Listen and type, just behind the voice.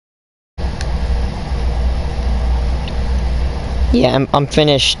Yeah, I'm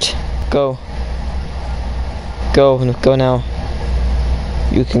finished. Go. Go now.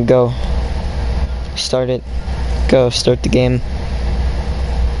 You can go. Start it. Go, start the game.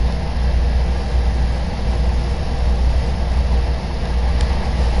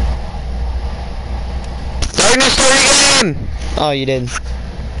 Darkness, start the game! Oh, you did.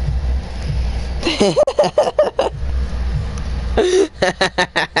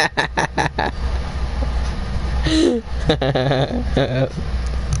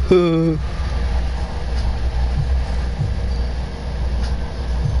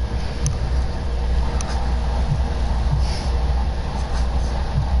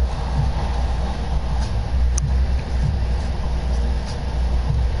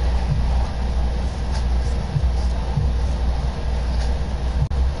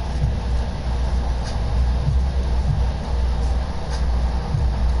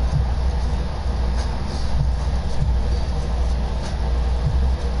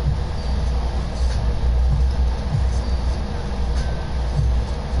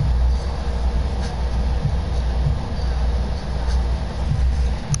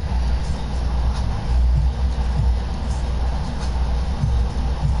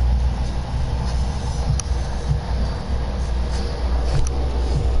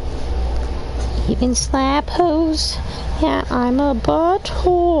 You can slap hoes. Yeah, I'm a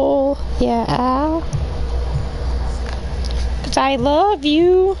butthole. Yeah. 'Cause I love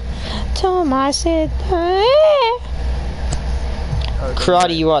you. Tell him I said,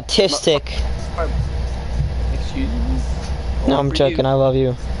 Karate, you autistic. Excuse me. No, I'm joking. I love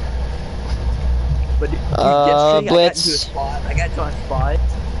you. But dude, yesterday Blitz. I got to a spot,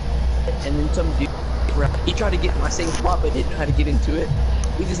 and then some dude, he tried to get in my same spot, but didn't know how to get into it.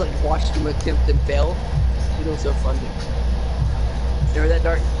 We just like watched him attempt and fail. It was so fun, dude. Remember that,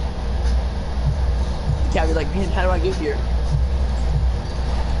 Dark? The cat be like, man, how do I get here?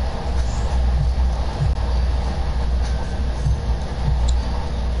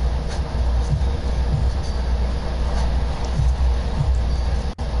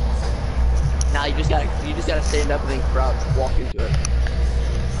 Now you just gotta stand up and then crouch, walk into it.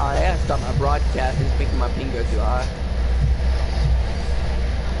 I gotta stop my broadcast. It's making my ping go too high.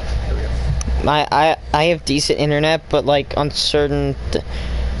 There we go. I have decent internet, but like on certain,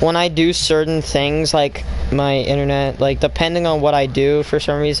 when I do certain things, like my internet, like depending on what I do, for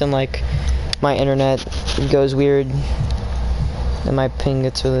some reason, like my internet goes weird, and my ping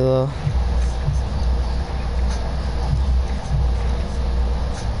gets really low.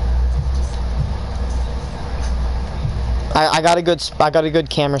 I got a good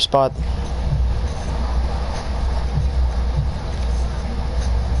camera spot.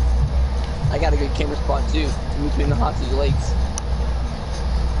 I got a good camera spot too, in between the hostage lakes.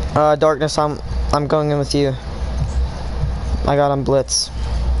 Darkness, I'm going in with you. I got him blitz.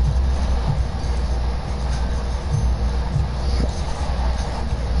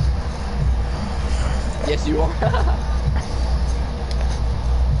 Yes, you are.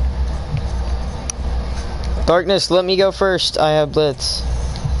 Darkness, let me go first. I have blitz.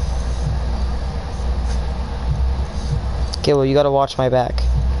 Okay, well, you gotta watch my back.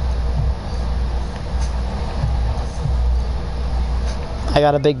 I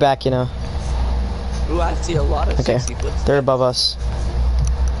got a big back, you know. Ooh, I see a lot of sexy footsteps. They're above us.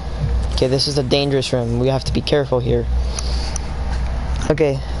 Okay, this is a dangerous room. We have to be careful here.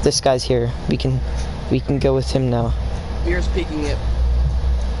 Okay, this guy's here. We can go with him now. Beer's peeking it.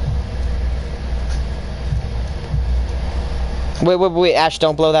 Wait, Ash,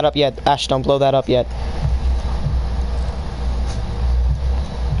 don't blow that up yet. Ash, don't blow that up yet.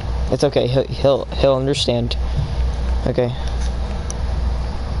 It's okay. He'll understand. Okay.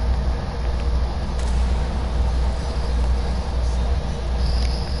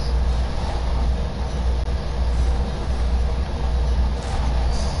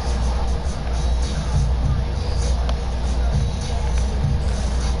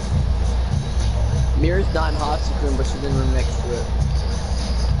 Mira's not in hostage room, but she's in room next to it.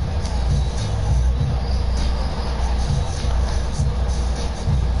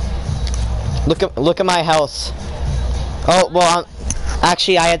 Look at my health. Oh well,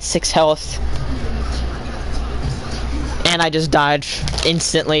 actually I had 6 health, and I just died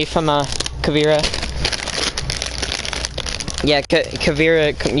instantly from a Kavira. Yeah,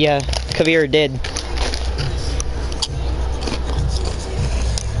 Kavira did.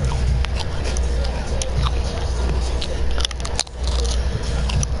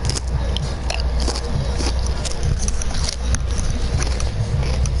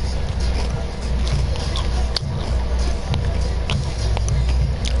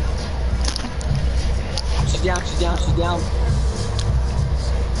 She's down.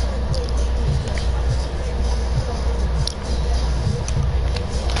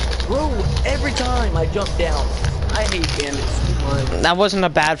 Bro, every time I jump down, I hate bandits too much. That wasn't a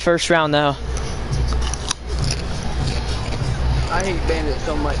bad first round though. I hate bandits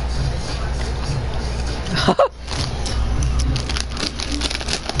so much.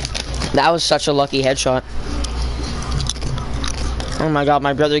 That was such a lucky headshot. Oh my god,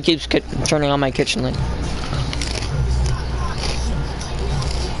 my brother keeps turning on my kitchen light.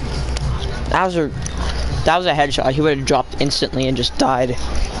 That was a headshot. He would have dropped instantly and just died.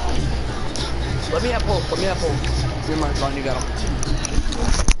 Let me have hope. Let me have hope. You're my son. You got him.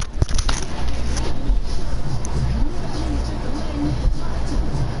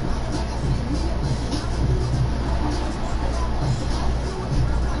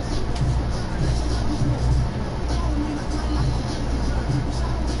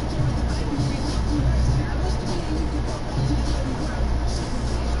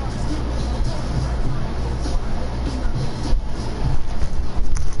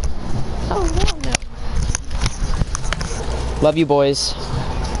 Love you boys.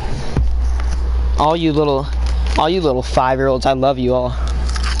 All you little 5-year-olds, I love you all.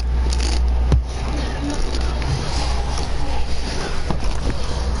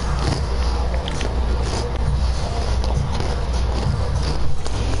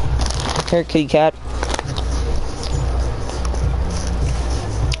 Here, kitty cat.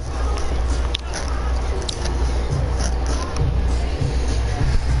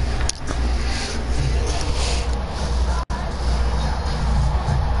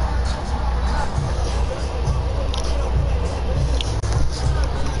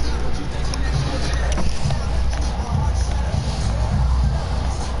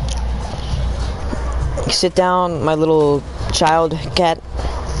 Sit down, my little child cat.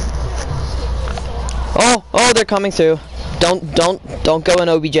 Oh, they're coming through. Don't go in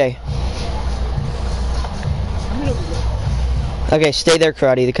OBJ. Okay, stay there,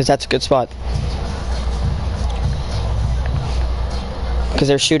 Karate, because that's a good spot. Because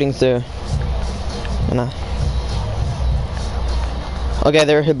they're shooting through. Okay,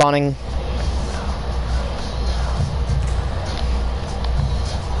 they're hitboning.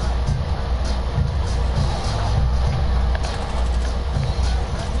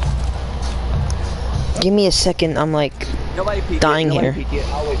 Give me a second, I'm like dying here.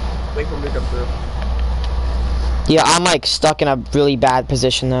 I'll wait for them to come through. Yeah, I'm like stuck in a really bad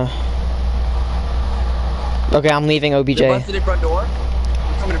position though. Okay, I'm leaving OBJ. They're busted in front door.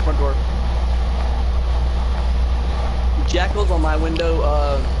 I'm coming in front door. Jackal's on my window,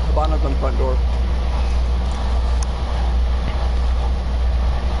 Habana's on front door.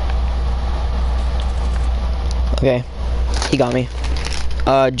 Okay, he got me.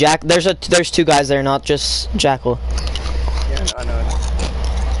 Jack, there's 2 guys there, not just Jackal. Yeah, I know.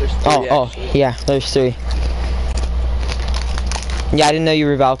 There's 3 actually. Yeah, there's 3. Yeah, I didn't know you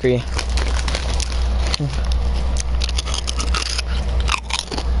were Valkyrie.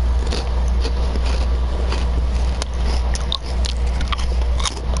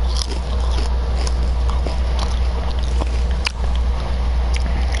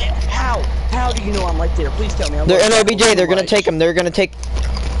 How do you know I'm right there? Please tell me. They're in OBJ. They're gonna take him. They're gonna take.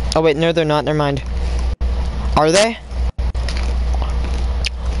 Oh wait, no, they're not. Never mind. Are they?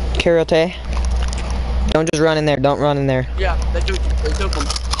 Karate. Don't just run in there. Don't run in there. Yeah, they took them.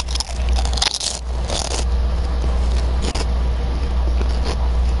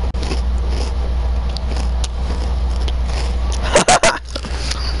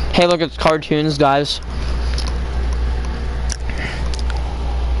 Hey, look, it's cartoons, guys.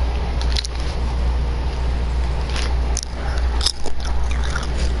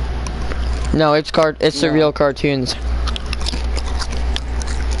 No, it's the real cartoons.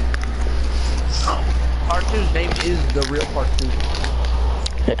 Cartoon's name is the real cartoon.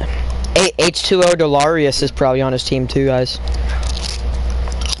 H2O Delarius is probably on his team too, guys.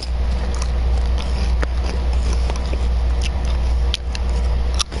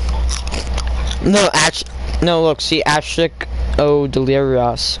 No, look, see, Ashik O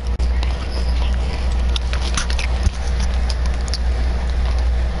Delirious.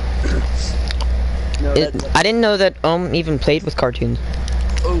 No, I didn't know that even played with cartoons.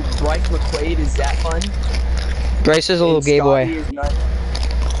 Oh, Bryce McQuaid, is that fun? Bryce is a little gay boy.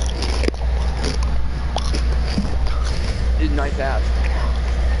 He's nice ass.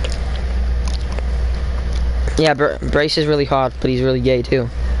 Yeah, Bryce is really hot, but he's really gay too.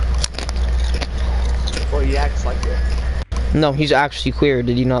 Well, he acts like it. No, he's actually queer.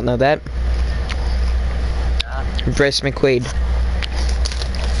 Did you not know that? Nah. Bryce McQuaid.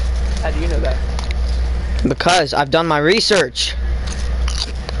 How do you know that? Because I've done my research.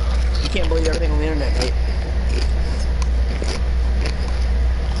 You can't believe everything on the internet, mate.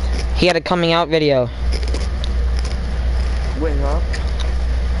 He had a coming out video When, huh?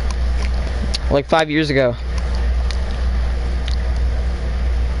 like 5 years ago.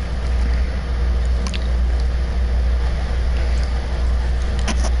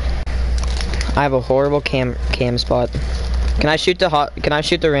 I have a horrible cam spot. Can I shoot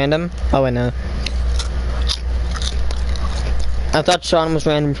the random? Oh wait, no. I thought Sean was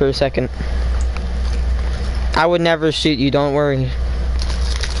random for a second. I would never shoot you, don't worry.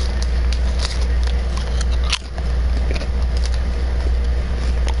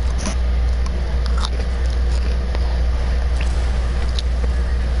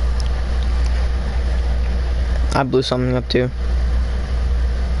 I blew something up too.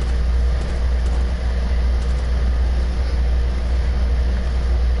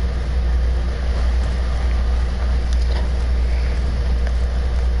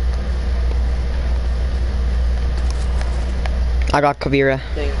 I got Kavira.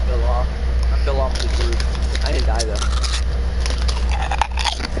 Dang, I fell off. I fell off the roof. I didn't die though.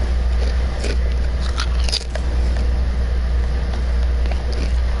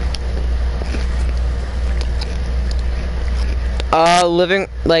 Living,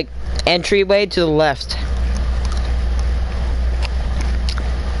 like, entryway to the left.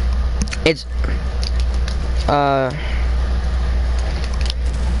 It's, the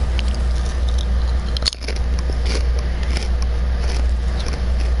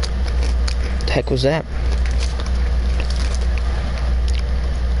heck was that?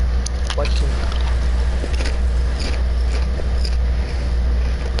 Question.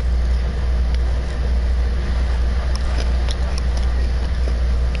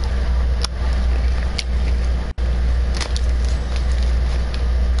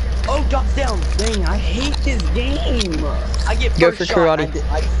 Oh, drop down. Dang, I hate this game. I get Go first for shot. karate.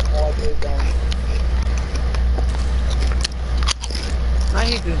 I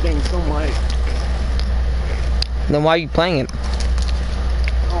hate this game so much. Then why are you playing it?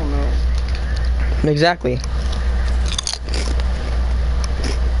 Oh no. Exactly.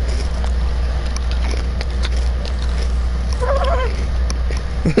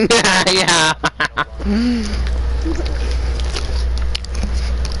 Yeah.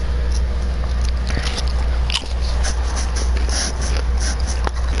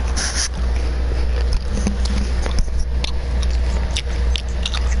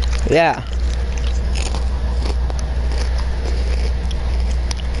 Yeah.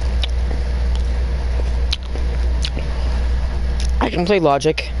 I can play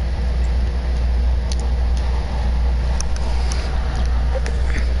Logic.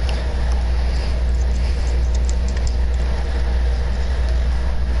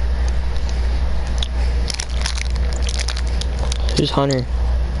 Who's Hunter?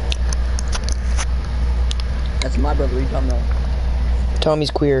 That's my brother. What are you talking about? Tell him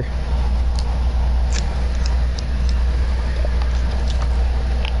he's queer.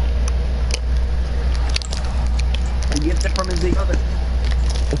 He gets it from his big brother.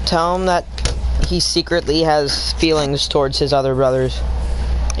 Tell him that he secretly has feelings towards his other brothers,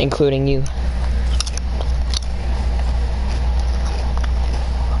 including you.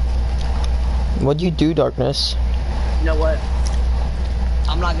 What'd you do, Darkness? You know what?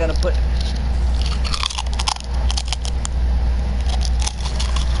 I'm not gonna put.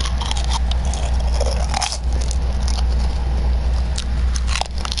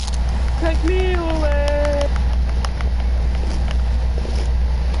 Take me away.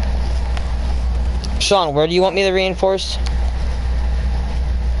 Sean, where do you want me to reinforce?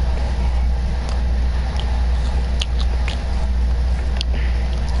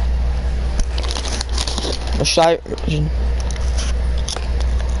 Or should I...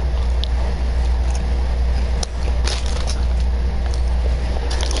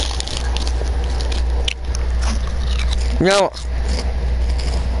 No.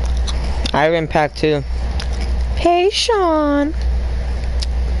 I have impact too. Hey, Sean.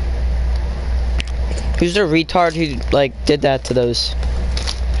 Who's the retard who like did that to those?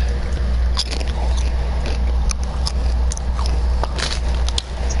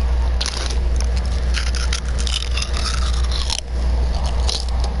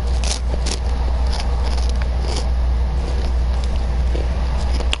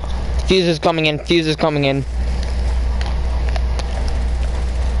 Fuse is coming in. Fuse is coming in.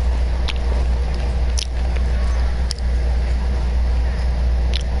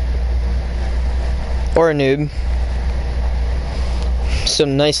 Or a noob.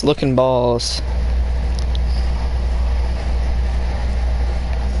 Some nice looking balls.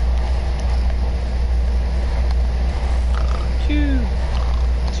 Two.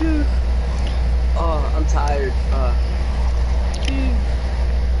 Oh, I'm tired. Two.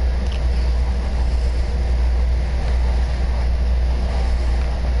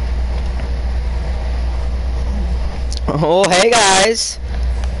 Oh, hey guys.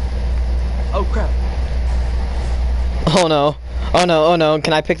 Oh crap. Oh no. Oh no, oh no.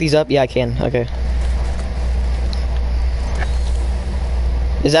 Can I pick these up? Yeah, I can. Okay.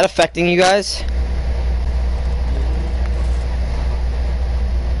 Is that affecting you guys?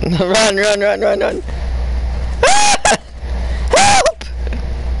 Run, run, run, run, run. Help!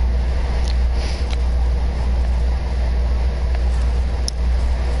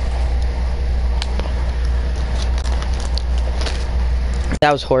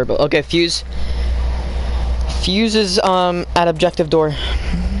 That was horrible. Okay, Fuse. Fuse is at objective door.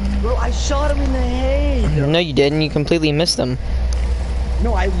 Bro, I shot him in the head. No, you didn't. You completely missed them.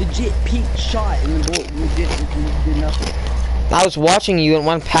 No, I legit peeked shot and the bullet legit did nothing. I was watching you and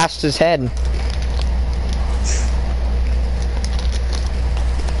went past his head.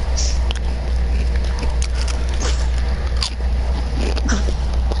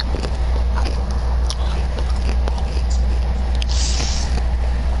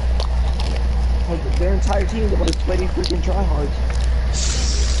 Their entire team was sweaty freaking tryhards.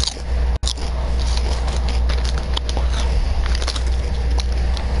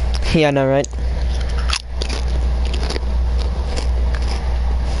 Yeah, I know, right?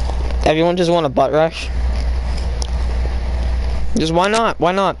 Everyone just want a butt rush? Just why not?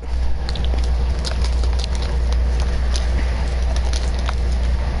 Why not?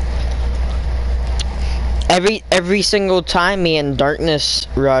 Every single time me and Darkness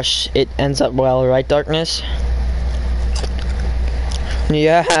rush, it ends up well, right, Darkness?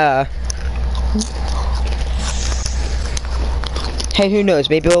 Yeah. Hey, who knows?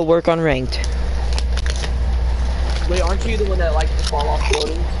 Maybe it'll work on ranked. Wait, aren't you the one that likes to fall off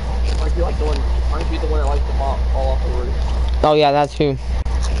buildings? Aren't you the one that likes to fall off the roof? Oh yeah, that's who.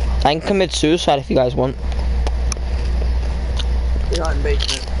 I can commit suicide if you guys want. They're not in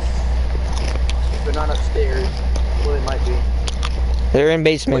basement. They're not upstairs. Well, they might be. They're in Wait,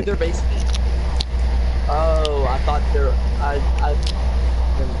 basement. they're basement. Oh, I thought they're. I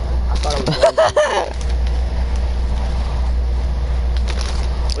thought it was going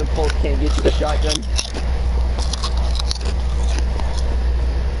when Pulse can't get you the shotgun.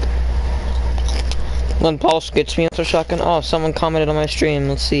 When Pulse gets me with a shotgun. Oh, someone commented on my stream.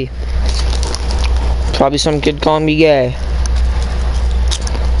 Let's see. Probably some kid calling me gay.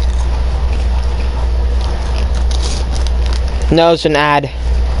 No, it's an ad.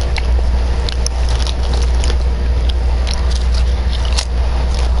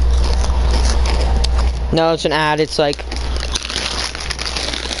 No, it's an ad. It's like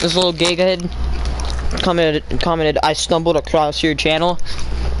this little gighead commented, I stumbled across your channel.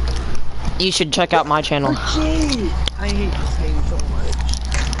 You should check out my channel. I hate this game so much.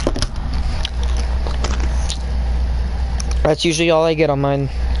 That's usually all I get on mine.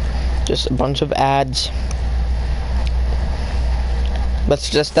 Just a bunch of ads.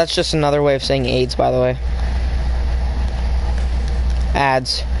 That's just another way of saying AIDS, by the way.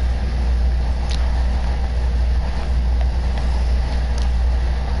 Ads.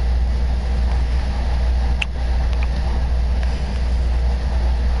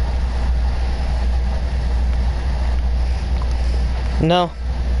 No.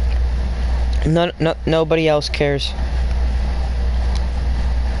 Nobody else cares.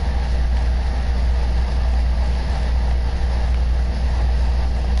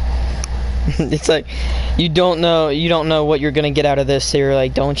 It's like you don't know what you're gonna get out of this, so you're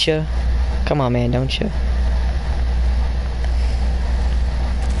like, don't you? Come on, man, don't you?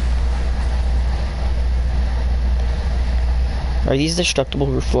 Are these destructible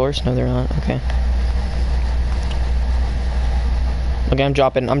roof floors? No, they're not. Okay. Okay, I'm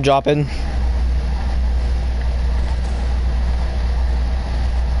dropping.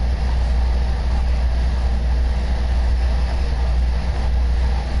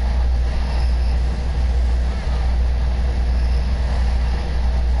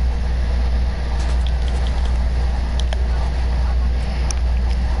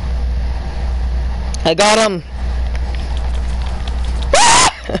 I got him.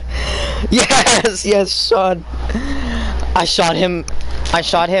 Yes, yes, Sean. I shot him.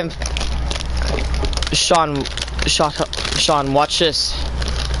 Sean, watch this.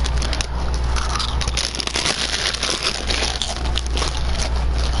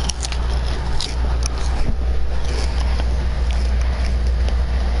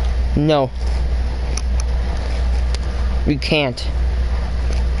 No. We can't.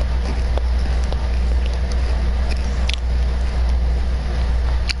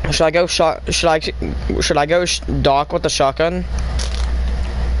 Should I go dock with the shotgun?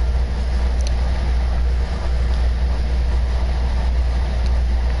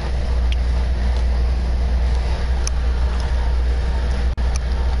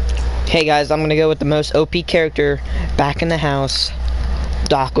 Hey guys, I'm gonna go with the most OP character back in the house.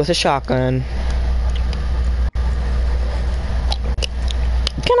 Doc with a shotgun.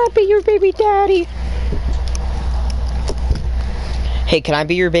 Can I be your baby daddy? Hey, can I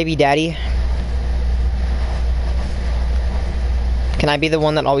be your baby daddy? Can I be the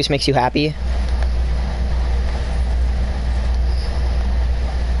one that always makes you happy?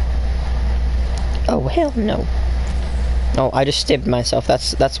 Oh, hell no. Oh, I just stabbed myself.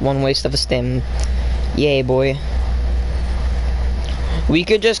 That's one waste of a stim. Yay, boy. We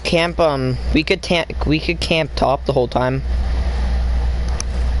could just camp. We could camp top the whole time.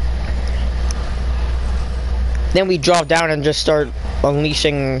 Then we drop down and just start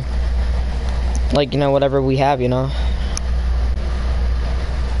unleashing, like, you know, whatever we have, you know.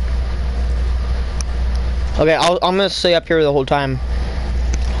 Okay, I'm gonna stay up here the whole time.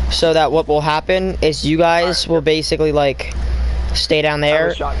 So that what will happen is you guys will basically like stay down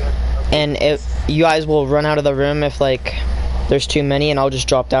there, and if you guys will run out of the room if like there's too many, and I'll just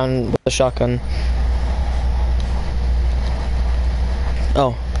drop down with the shotgun.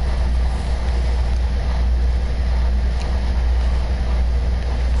 Oh.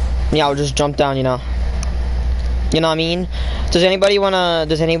 Yeah, I'll just jump down, you know. You know what I mean? Does anybody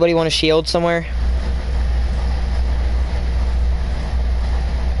wanna shield somewhere?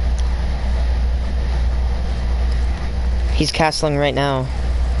 He's castling right now.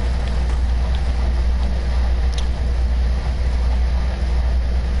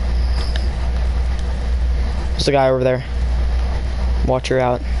 There's a guy over there. Watch her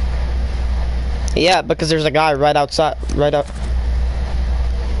out. Yeah, because there's a guy right outside, right up.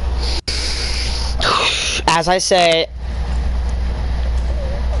 As I say,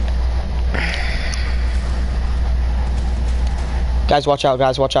 guys, watch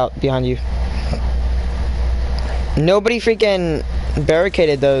out behind you. Nobody freaking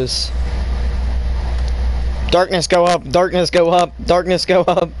barricaded those. Darkness, go up. Darkness, go up. Darkness, go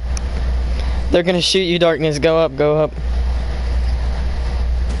up. They're gonna shoot you, Darkness. Go up, go up.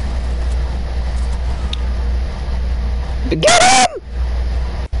 Get him!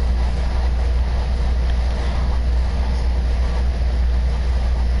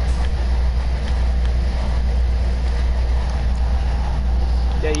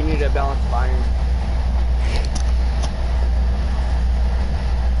 Yeah, you need a balance of iron.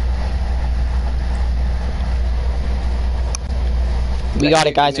 We got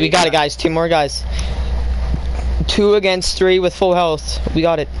it, guys. We got it, guys. 2 more guys. 2 against 3 with full health. We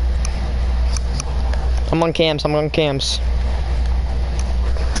got it. I'm on cams. I'm on cams.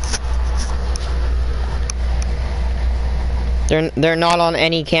 They're not on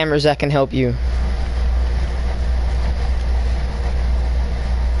any cameras that can help you.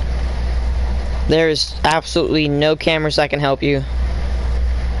 There's absolutely no cameras that can help you.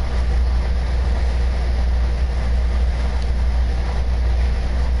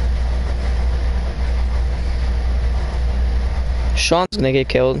 Sean's gonna get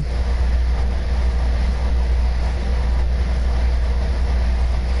killed.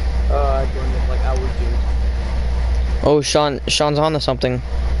 I joined it like hours ago. Oh, Sean's on to something.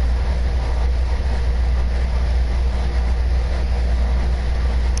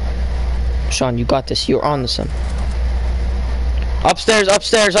 Sean, you got this. You're on to something. Upstairs,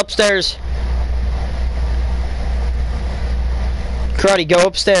 upstairs, upstairs. Karate, go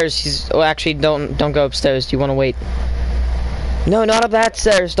upstairs. Oh, actually, don't go upstairs. Do you want to wait? No, not up that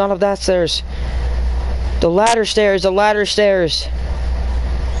stairs. Not up that stairs. The ladder stairs. The ladder stairs.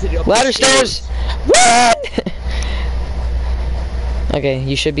 Ladder stairs. Run! Okay,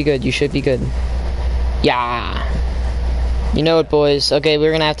 you should be good. You should be good. Yeah. You know it, boys. Okay,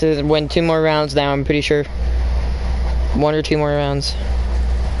 we're gonna have to win 2 more rounds now, I'm pretty sure. 1 or 2 more rounds.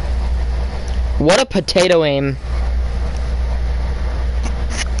 What a potato aim.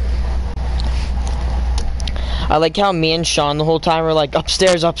 I like how me and Sean the whole time were like,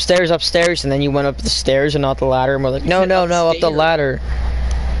 upstairs, upstairs, upstairs, and then you went up the stairs and not the ladder, and we're like, no, no, no, up the ladder.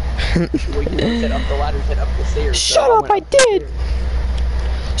 Well, you said up the ladder, said up the stairs. Shut up, I did!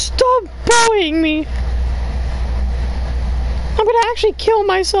 Stop bullying me! I'm gonna actually kill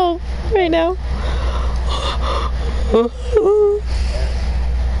myself right now.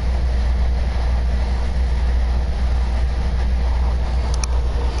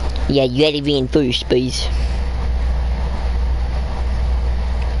 Yeah, you had to be in first, please.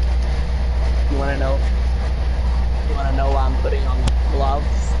 You wanna know? You wanna know why I'm putting on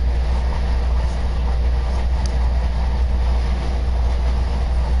gloves?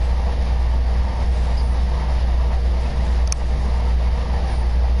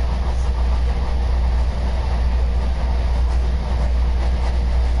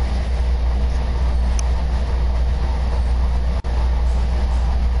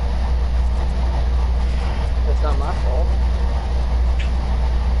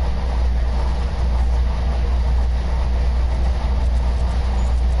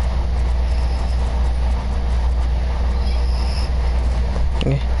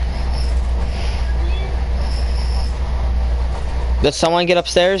 Did someone get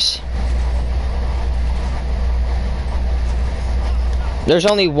upstairs? There's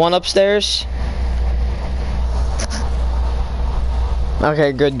only one upstairs.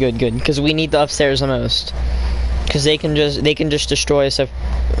 Okay, good. Because we need the upstairs the most. Because they can just destroy us if...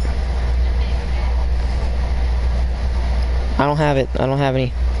 I don't have it. I don't have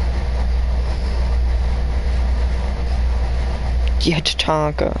any. Yeah,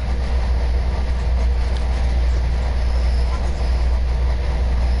 Tatanka.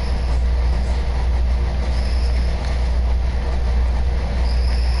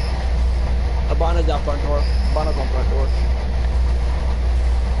 Abana's out front door. Abana's on front door.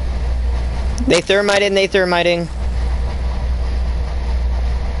 They thermiting.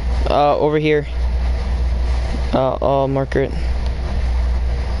 Over here. I'll marker it.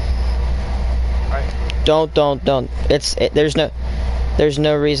 Alright. Don't. There's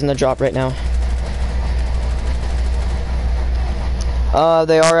no reason to drop right now.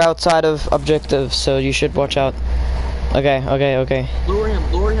 They are outside of objective, so you should watch out. Okay. Lure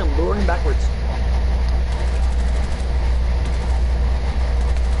him backwards.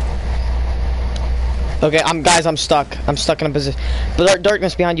 Okay, I'm stuck. I'm stuck in a position. But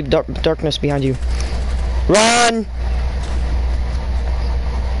darkness behind you. Darkness behind you. Run!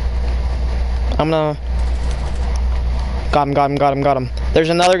 I'm gonna... Got him. There's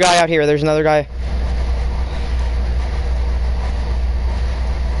another guy out here. There's another guy.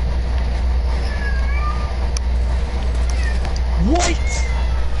 What?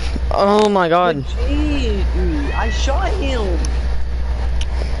 Oh my god. Legit, dude. I shot him.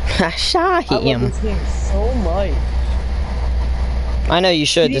 I shot I love him. this game so much. I know you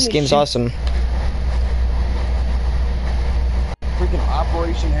should. He This didn't game's shoot. awesome. Freaking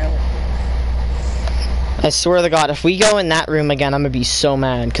Operation Hell. I swear to God, if we go in that room again, I'm gonna be so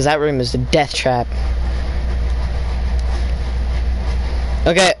mad because that room is the death trap.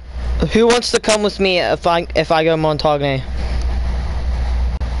 Okay, who wants to come with me if I go Montagne?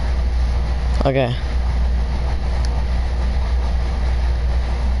 Okay.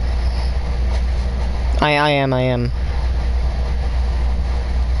 I am.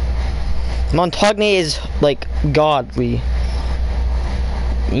 Montagne is like godly.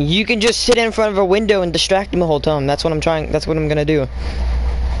 You can just sit in front of a window and distract him the whole time. That's what I'm gonna do.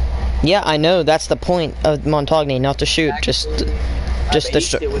 Yeah, I know. That's the point of Montagne, not to shoot. Just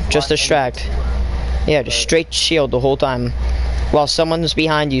distract. Yeah, just straight shield the whole time, while someone's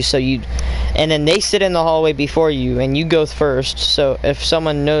behind you. And then they sit in the hallway before you, and you go first. So if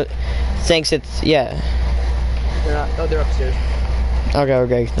someone thinks it's They're not. Oh, they're upstairs.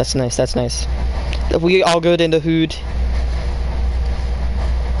 Okay. That's nice. We all go in the hood.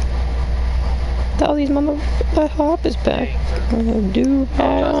 All these mama, my hop is back.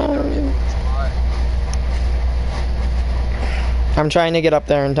 I'm trying to get up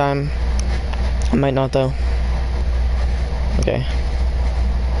there in time. I might not though. Okay.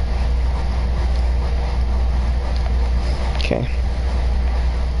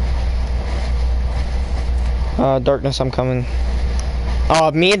 Darkness, I'm coming.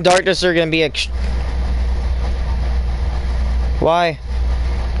 Oh, me and Darkness are gonna be Why?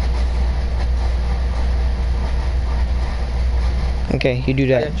 Okay, you do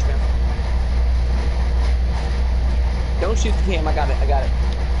that. Don't shoot the cam. I got it.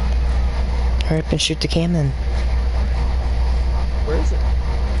 Hurry up and shoot the cam then. Where is it?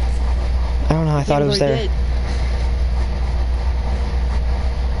 I don't know, I thought it was there.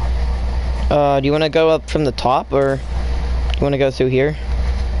 Do you want to go up from the top, or do you want to go through here?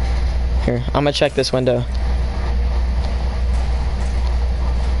 Here, I'm gonna check this window.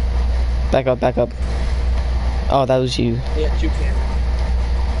 Back up. Oh, that was you. Yeah, shoot cam.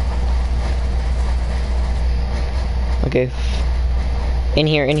 Okay. In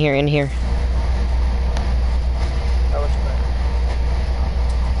here. That was better.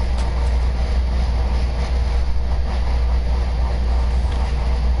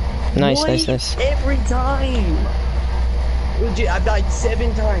 Nice. Every time. Legit, I've died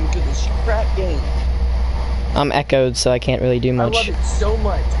 7 times to this crap game. I'm echoed, so I can't really do much. I love it so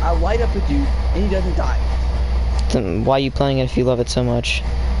much. I light up a dude, and he doesn't die. Then why are you playing it if you love it so much?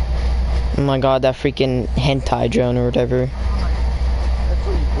 Oh my god, that freaking hentai drone or whatever. That's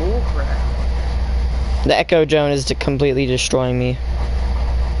some bullcrap. The echo drone is completely destroying me.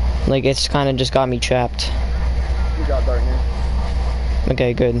 Like, it's kind of just got me trapped. Good job, Darkness.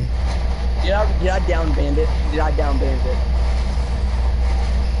 Okay, good. Did I down bandit?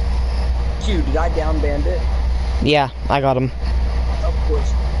 Q, did I down bandit? Yeah, I got him. Of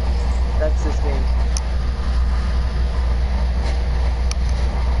course. That's this game.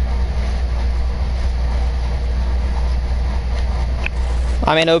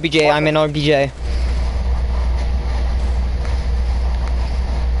 I'm in OBJ. I'm in OBJ.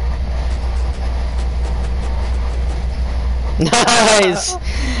 Nice.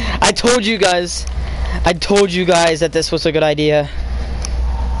 I told you guys. I told you guys that this was a good idea.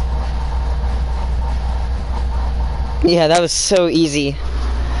 Yeah, that was so easy.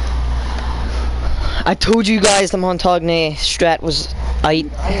 I told you guys the Montagne strat was I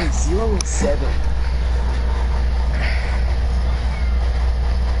am 0-7.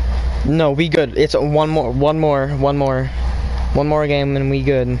 No, we good. It's one more game and we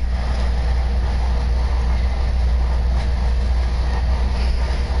good.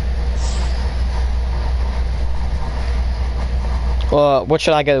 What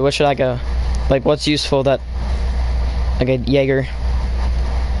should I go? What should I go? Like, what's useful that? Okay, Jaeger.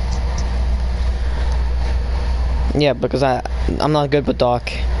 Yeah, because I'm not good with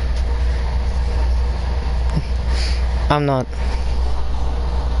Doc. I'm not.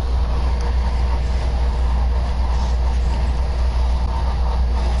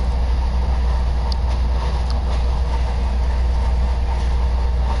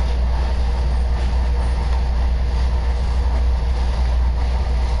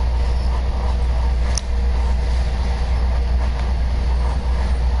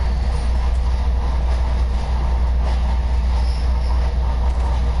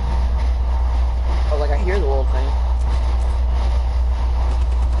 Oh, like I hear the whole thing.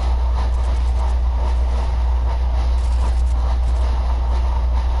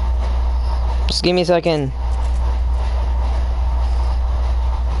 Just give me a second.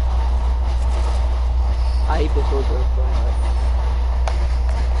 I hate this whole thing.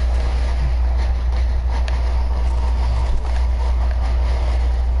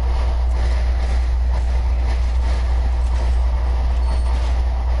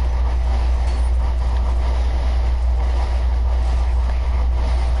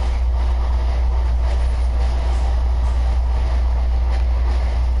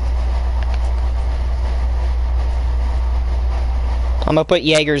 I'm gonna put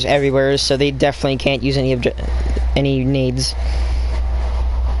Jaegers everywhere, so they definitely can't use any nades.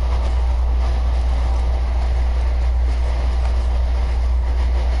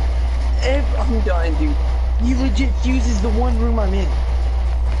 I'm dying, dude. He legit uses the one room I'm in.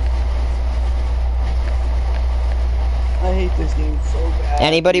 I hate this game so bad.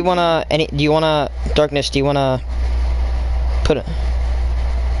 Anybody wanna? Do you wanna Darkness? Do you wanna put it?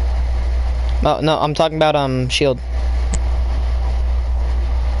 Oh no, I'm talking about shield.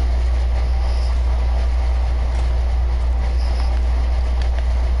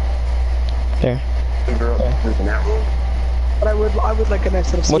 There. But I would like a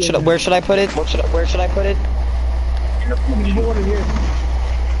nice little. Where should I put it? Where should I put it? You put one in here.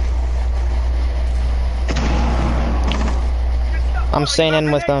 I'm staying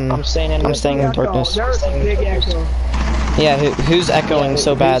in with I'm staying in with Darkness. There's a big echo. Yeah, who's echoing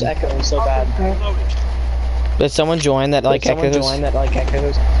so bad? Did someone join that like echoes?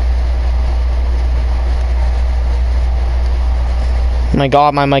 My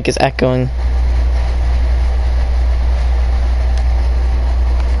God, my mic is echoing.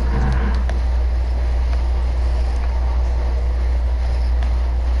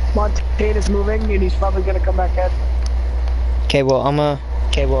 Montaigne is moving and he's probably gonna come back in. Okay, well I'm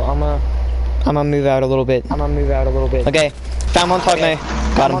gonna move out a little bit. Okay, found Montagne.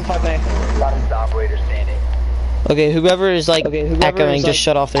 Got him. Okay, whoever is like echoing, just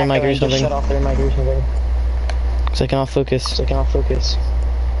shut off their mic or something. So I cannot focus.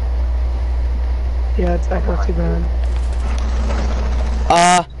 Yeah, it's echo too bad.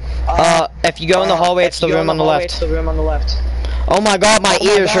 If you go in the hallway, it's the room on the left. Oh my God, my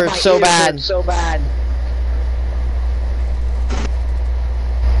ears hurt so bad.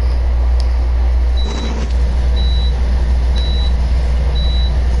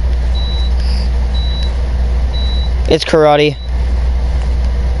 It's karate.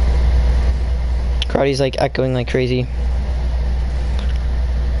 Karate's like echoing like crazy.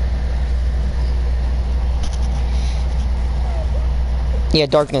 Yeah,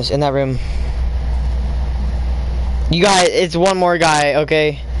 Darkness in that room. You guys, it's one more guy,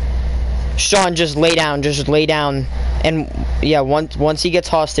 okay? Sean, just lay down, and yeah, once he gets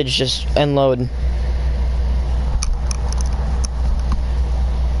hostage, just unload.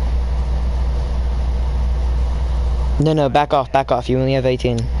 No, back off. You only have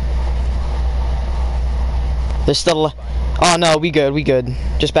 18. There's still. Oh no, we good.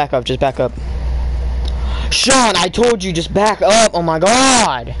 Just back up. Sean, I told you, just back up. Oh my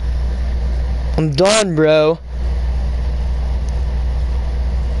God. I'm done, bro.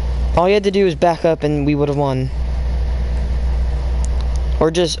 All you had to do was back up and we would have won.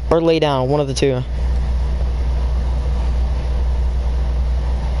 Or lay down, one of the two.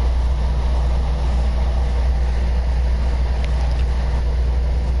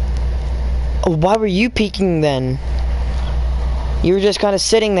 Oh, why were you peeking then? You were just kind of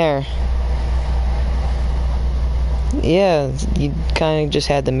sitting there. Yeah, you kind of just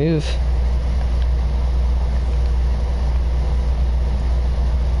had to move.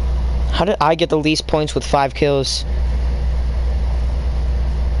 How did I get the least points with 5 kills?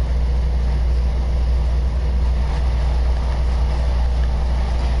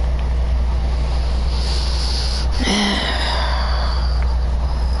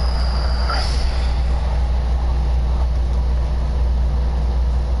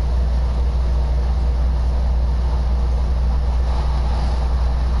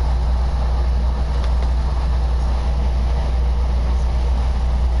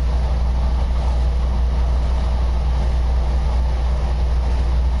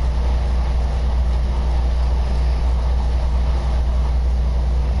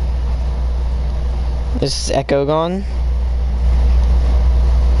 Is Echo gone?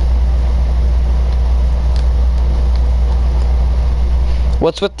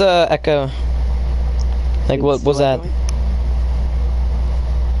 What's with the Echo? Like, what was that?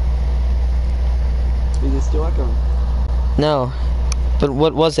 Is it still echoing? No. But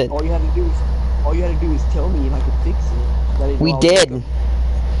what was it? All you had to do is tell me and I could fix it. We did.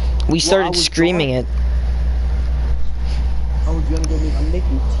 We started screaming it. I was gonna go I'm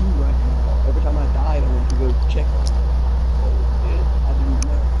making tea right now. Every time I died, I went to go check. I didn't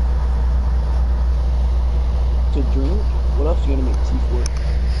know. To drink? What else are you gonna make tea for?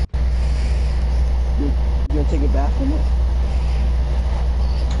 You're gonna take a bath in it?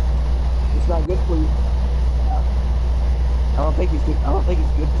 It's not good for you. I don't think it's good. I don't think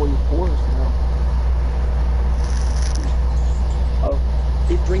it's good for your pores now. Oh,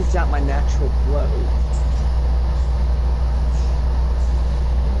 it drinks out my natural blood.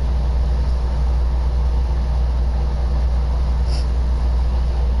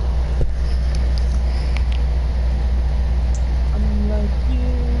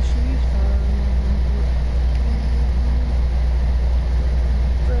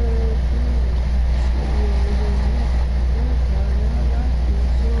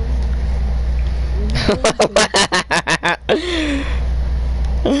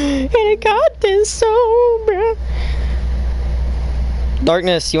 And I got this sober.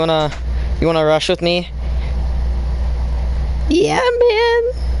 Darkness, you wanna rush with me? Yeah, man.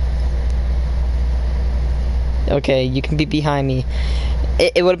 Okay, you can be behind me.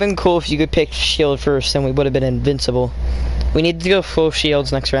 It would have been cool if you could pick shield first, and we would have been invincible. We need to go full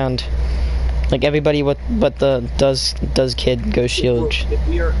shields next round. Like everybody, what the does kid go shield?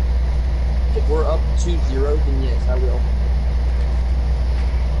 If we're up 2-0, then yes, I will.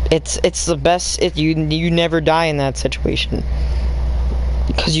 It's the best. You never die in that situation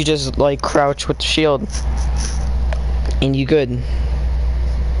because you just like crouch with the shield, and you good.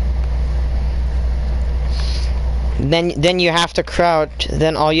 Then you have to crouch.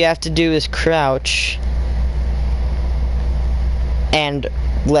 Then all you have to do is crouch and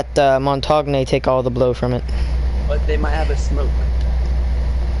let the Montagne take all the blow from it. But they might have a smoke.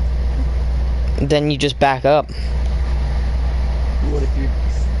 Then you just back up. What if you?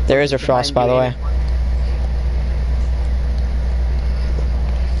 There is a frost, by the way.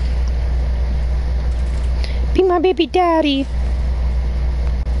 Be my baby daddy.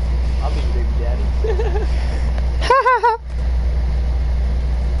 I'll be your baby daddy. Ha ha ha.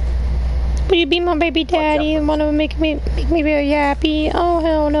 Will you be my baby daddy and want to make me very happy? Oh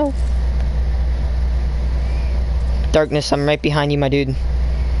hell no. Darkness, I'm right behind you, my dude.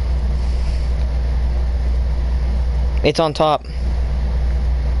 It's on top.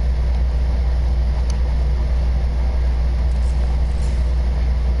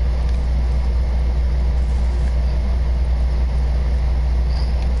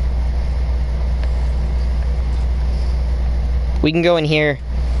 We can go in here,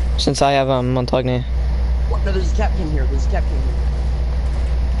 since I have Montagne. What? No, there's a captain here. There's a captain here.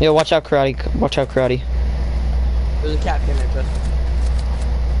 Yo, watch out, karate. Watch out, karate. There's a captain there, trust me.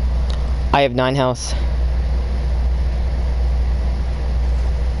 I have 9 health.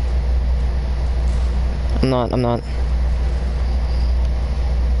 I'm not.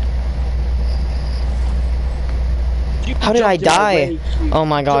 How did I die? Oh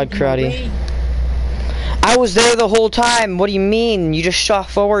my god, karate. I was there the whole time. What do you mean? You just shot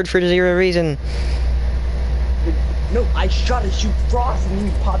forward for 0 reason. No, I shot to shoot frost and then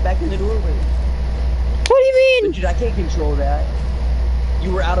you popped back in the doorway. What do you mean? But dude, I can't control that.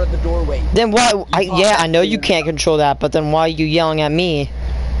 You were out of the doorway. Then why? Yeah, I know you in. can't control that, but then why are you yelling at me?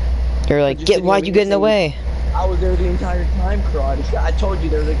 You're like, Just why'd you get in the way? I was there the entire time, Karate. I told you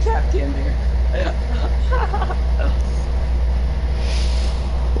there was a captain there.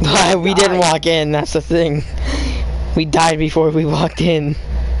 We didn't walk in, that's the thing. We died before we walked in.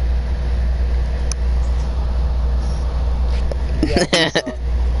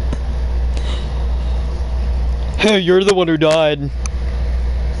 Hey, you're the one who died.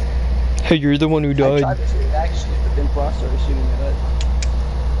 Hey, you're the one who I died. tried to shoot it actually, but then Frost started shooting at us.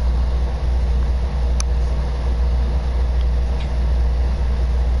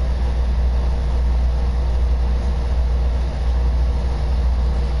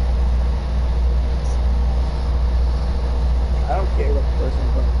 I don't care what the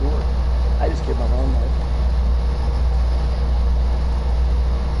person's on the door. I just care about my own life.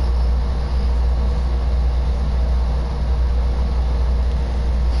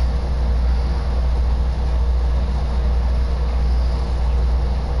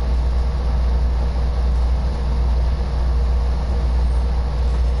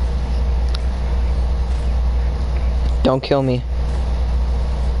 Don't kill me.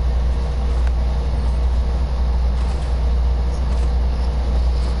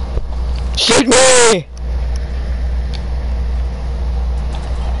 Shoot me!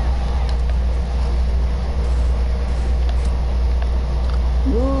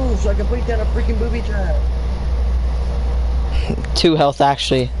 Move so I can put down a freaking booby trap. 2 health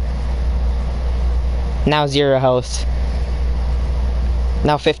actually. Now 0 health.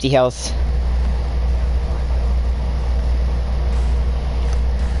 Now 50 health.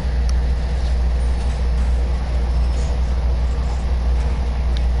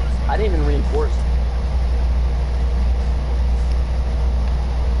 I didn't even reinforce.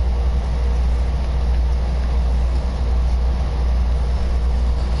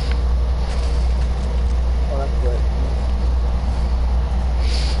 Oh, that's good.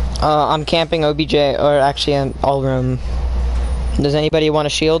 I'm camping OBJ, or actually an all room. Does anybody want a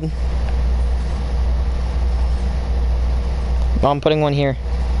shield? Well, I'm putting one here.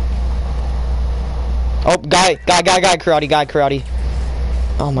 Oh, guy, karate.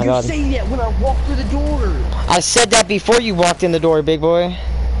 Oh my god. You say that when I walked through the door. I said that before you walked in the door, big boy. You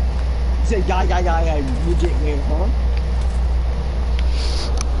said guy, legit man, huh?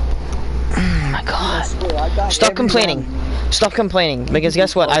 Oh my god. I swear, I got Stop every complaining. round. Stop complaining. Because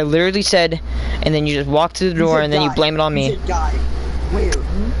guess what? I literally said, and then you just walked to the You door said and then you guy. blame it on You me. said guy. Where? You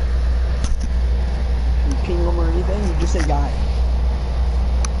ping him or anything? You just say guy.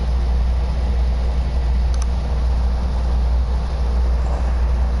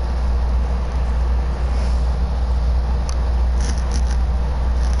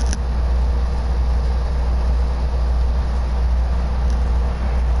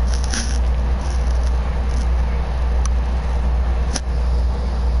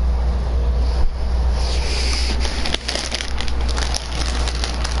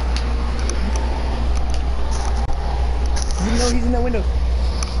 No, he's in that window.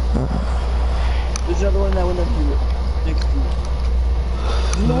 There's another one in that window to you. Next to you.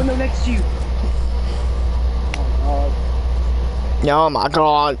 There's no window next to you. Oh Oh my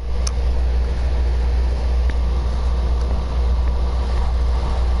god.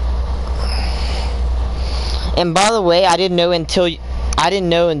 And by the way, I didn't know until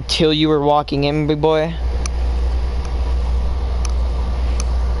you were walking in, big boy.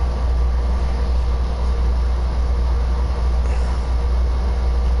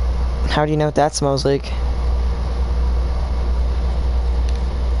 How do you know what that smells like?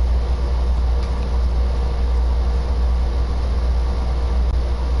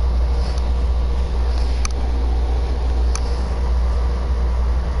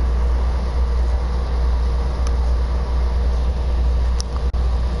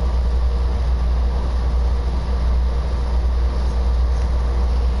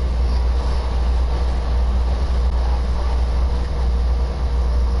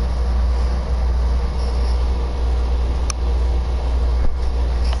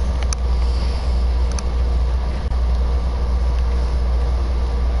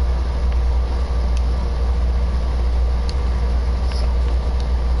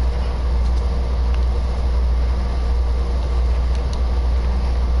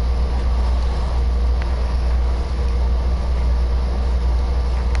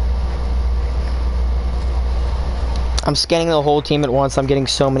 I'm scanning the whole team at once. I'm getting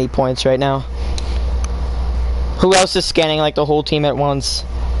so many points right now. Who else is scanning like the whole team at once?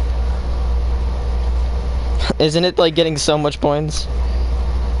 Isn't it like getting so much points?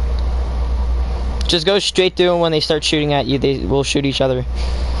 Just go straight through, and when they start shooting at you, they will shoot each other.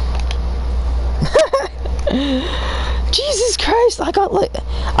 Jesus Christ! I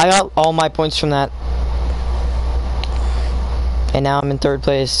got all my points from that, and now I'm in 3rd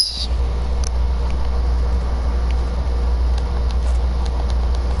place.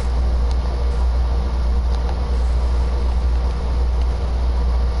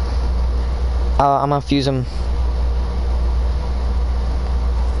 I'm gonna fuse him.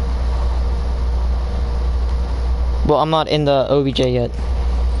 Well, I'm not in the OBJ yet.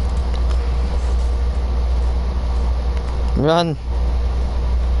 Run.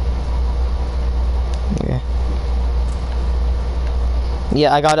 Okay.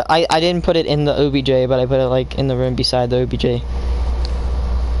 Yeah, I got it. I didn't put it in the OBJ, but I put it like in the room beside the OBJ.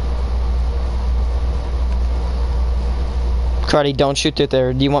 Karate, don't shoot through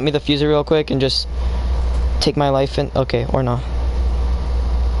there. Do you want me to fuse it real quick and just take my life in? Okay, or not.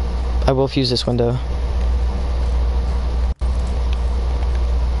 I will fuse this window.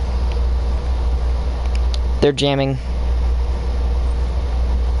 They're jamming.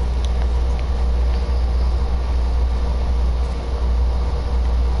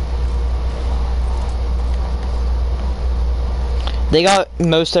 They got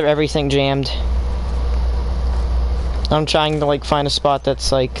most of everything jammed. I'm trying to like find a spot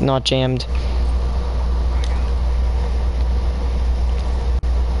that's like not jammed.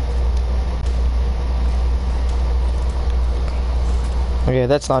 Okay,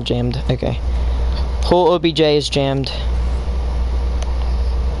 that's not jammed. Okay. Whole OBJ is jammed.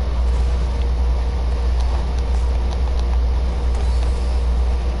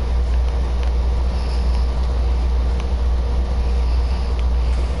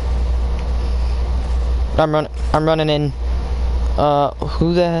 I'm running in.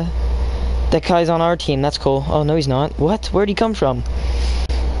 Who the? That guy's on our team. That's cool. Oh no, he's not. What? Where'd he come from?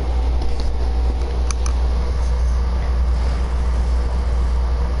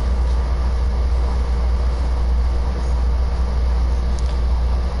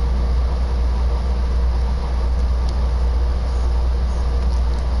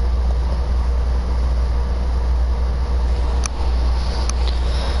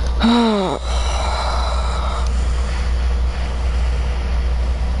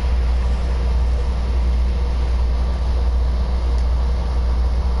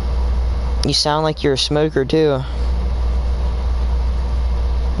 You sound like you're a smoker too.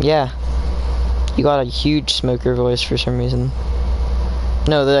 Yeah. You got a huge smoker voice for some reason.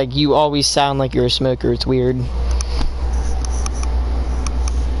 No, like you always sound like you're a smoker. It's weird.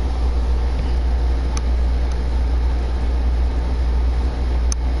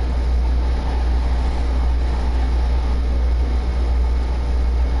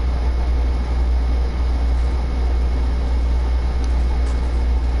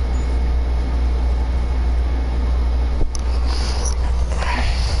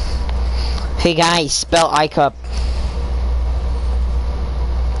 Hey guys, spell iCup.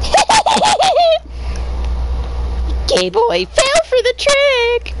 Gay boy fell for the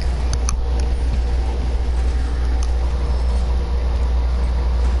trick.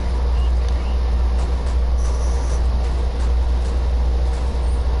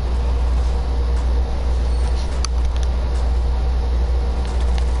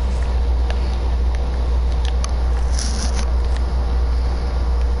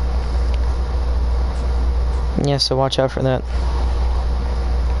 Yeah, so watch out for that.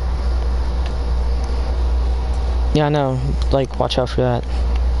 Yeah, I know. Like, watch out for that.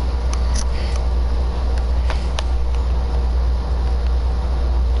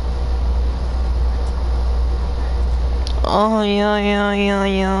 Oh, yeah.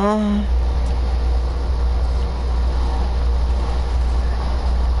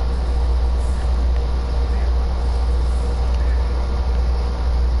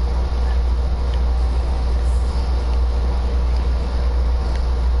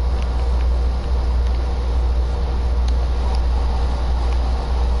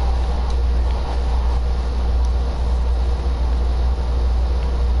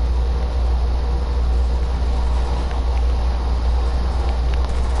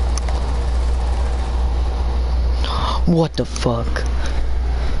 What the fuck?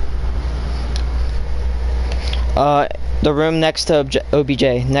 The room next to OBJ.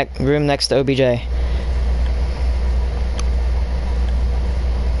 Room next to OBJ.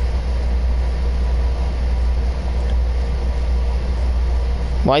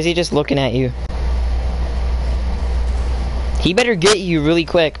 Why is he just looking at you? He better get you really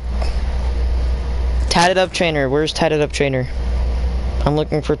quick. Tatted up trainer. Where's tatted up trainer? I'm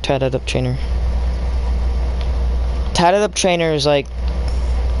looking for tatted up trainer. Tatted up trainer is like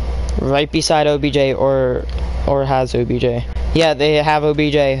Right beside OBJ or has OBJ. Yeah, they have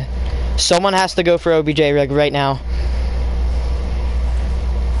OBJ. Someone has to go for OBJ like right now.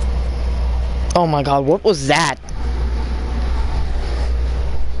 Oh my god, what was that?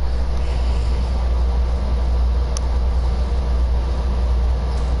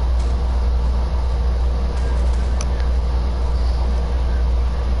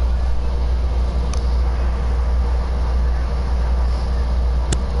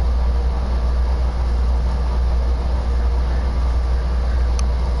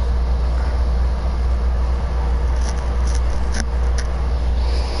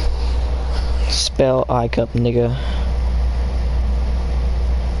 Spell I cup, nigga.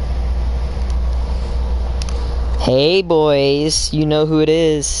 Hey boys, you know who it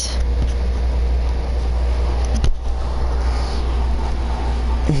is.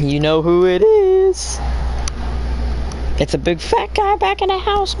 You know who it is. It's a big fat guy back in the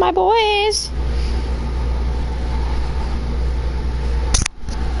house, my boys.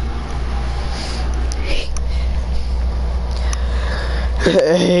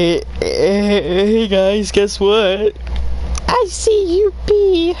 Hey guys, guess what? I see you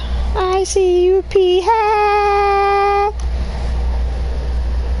pee. I see you pee. Ha.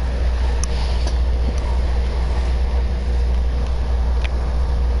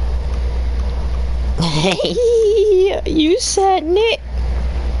 Hey, you said Nick.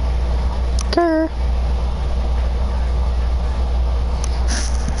 Grr.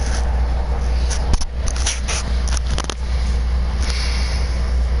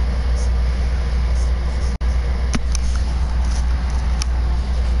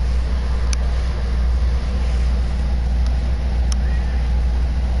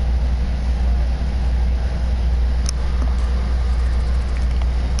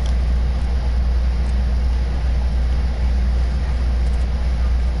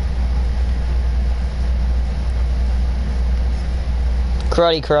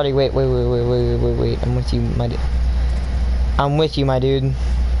 Karate, wait. I'm with you, my dude. I'm with you, my dude.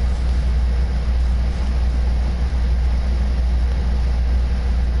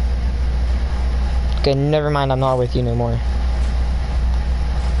 Okay, never mind, I'm not with you no more.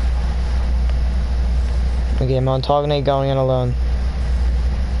 Okay, I'm on Tognate going in alone.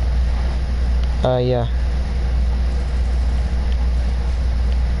 Yeah.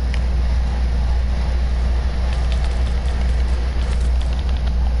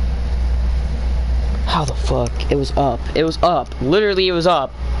 How the fuck? It was up. It was up. Literally, it was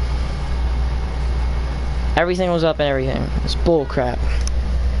up. Everything was up and everything. It's bull crap.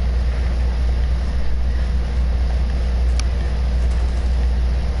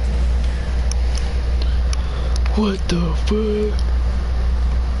 What the fuck?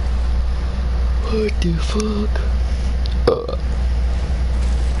 What the fuck?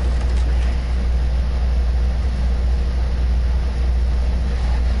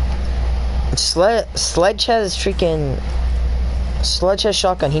 Sledge has freaking... Sledge has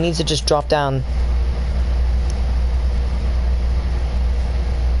shotgun. He needs to just drop down.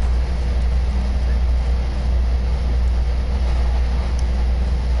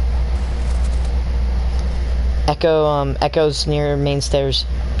 Echo's near main stairs.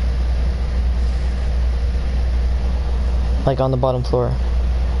 Like on the bottom floor.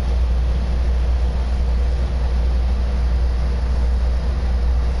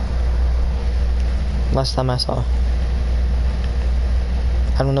 Last time I saw.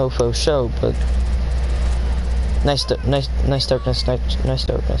 I don't know if it'll show, but nice darkness.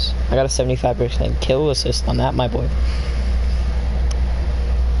 I got a 75% kill assist on that, my boy.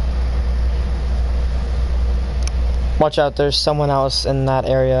 Watch out, there's someone else in that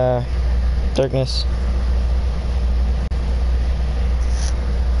area. Darkness.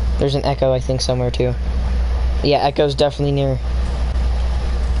 There's an Echo, I think, somewhere too. Yeah, Echo's definitely near.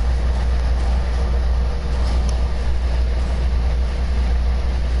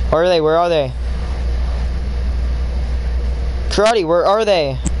 Where are they? Where are they? Karate, where are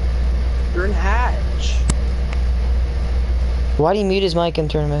they? They're in hatch. Why do you mute his mic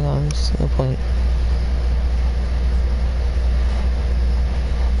and turn it back on? There's no point.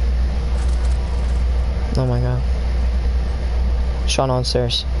 Oh my god. Sean on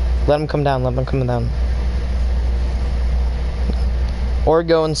stairs. Let him come down, let him come down. Or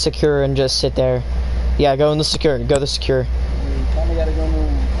go and secure and just sit there. Yeah, go in the secure. Go the secure. Kinda gotta go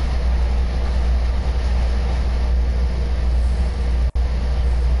move.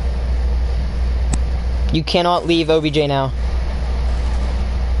 You cannot leave OBJ now.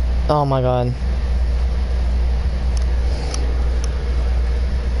 Oh my god.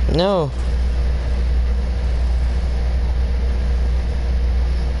 No.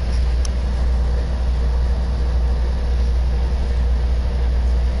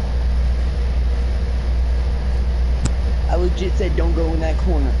 legit said don't go in that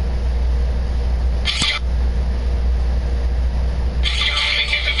corner.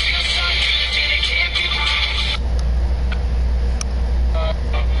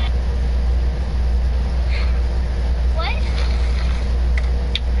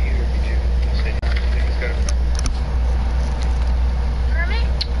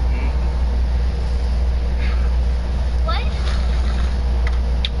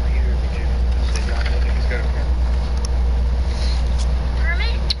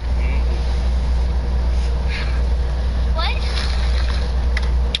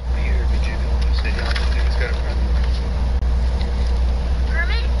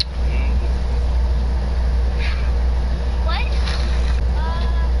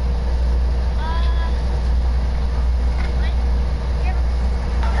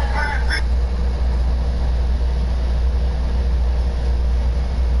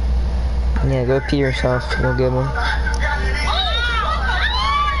 Yeah, go pee yourself. Go get one.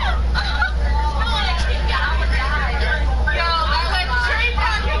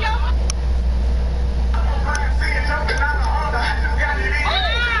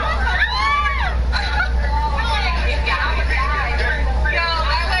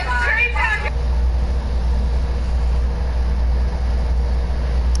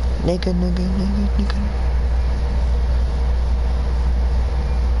 Nigga, nigga, nigga, nigga.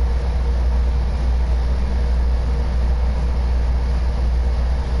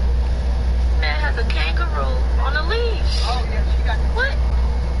 A kangaroo on a leash. Oh, yeah, she got what?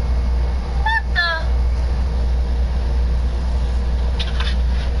 What the?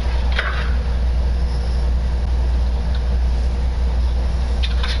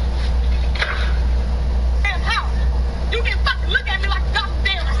 Damn house. You can fucking look at me like a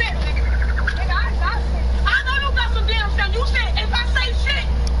goddamn shit, nigga. Nigga, I got shit.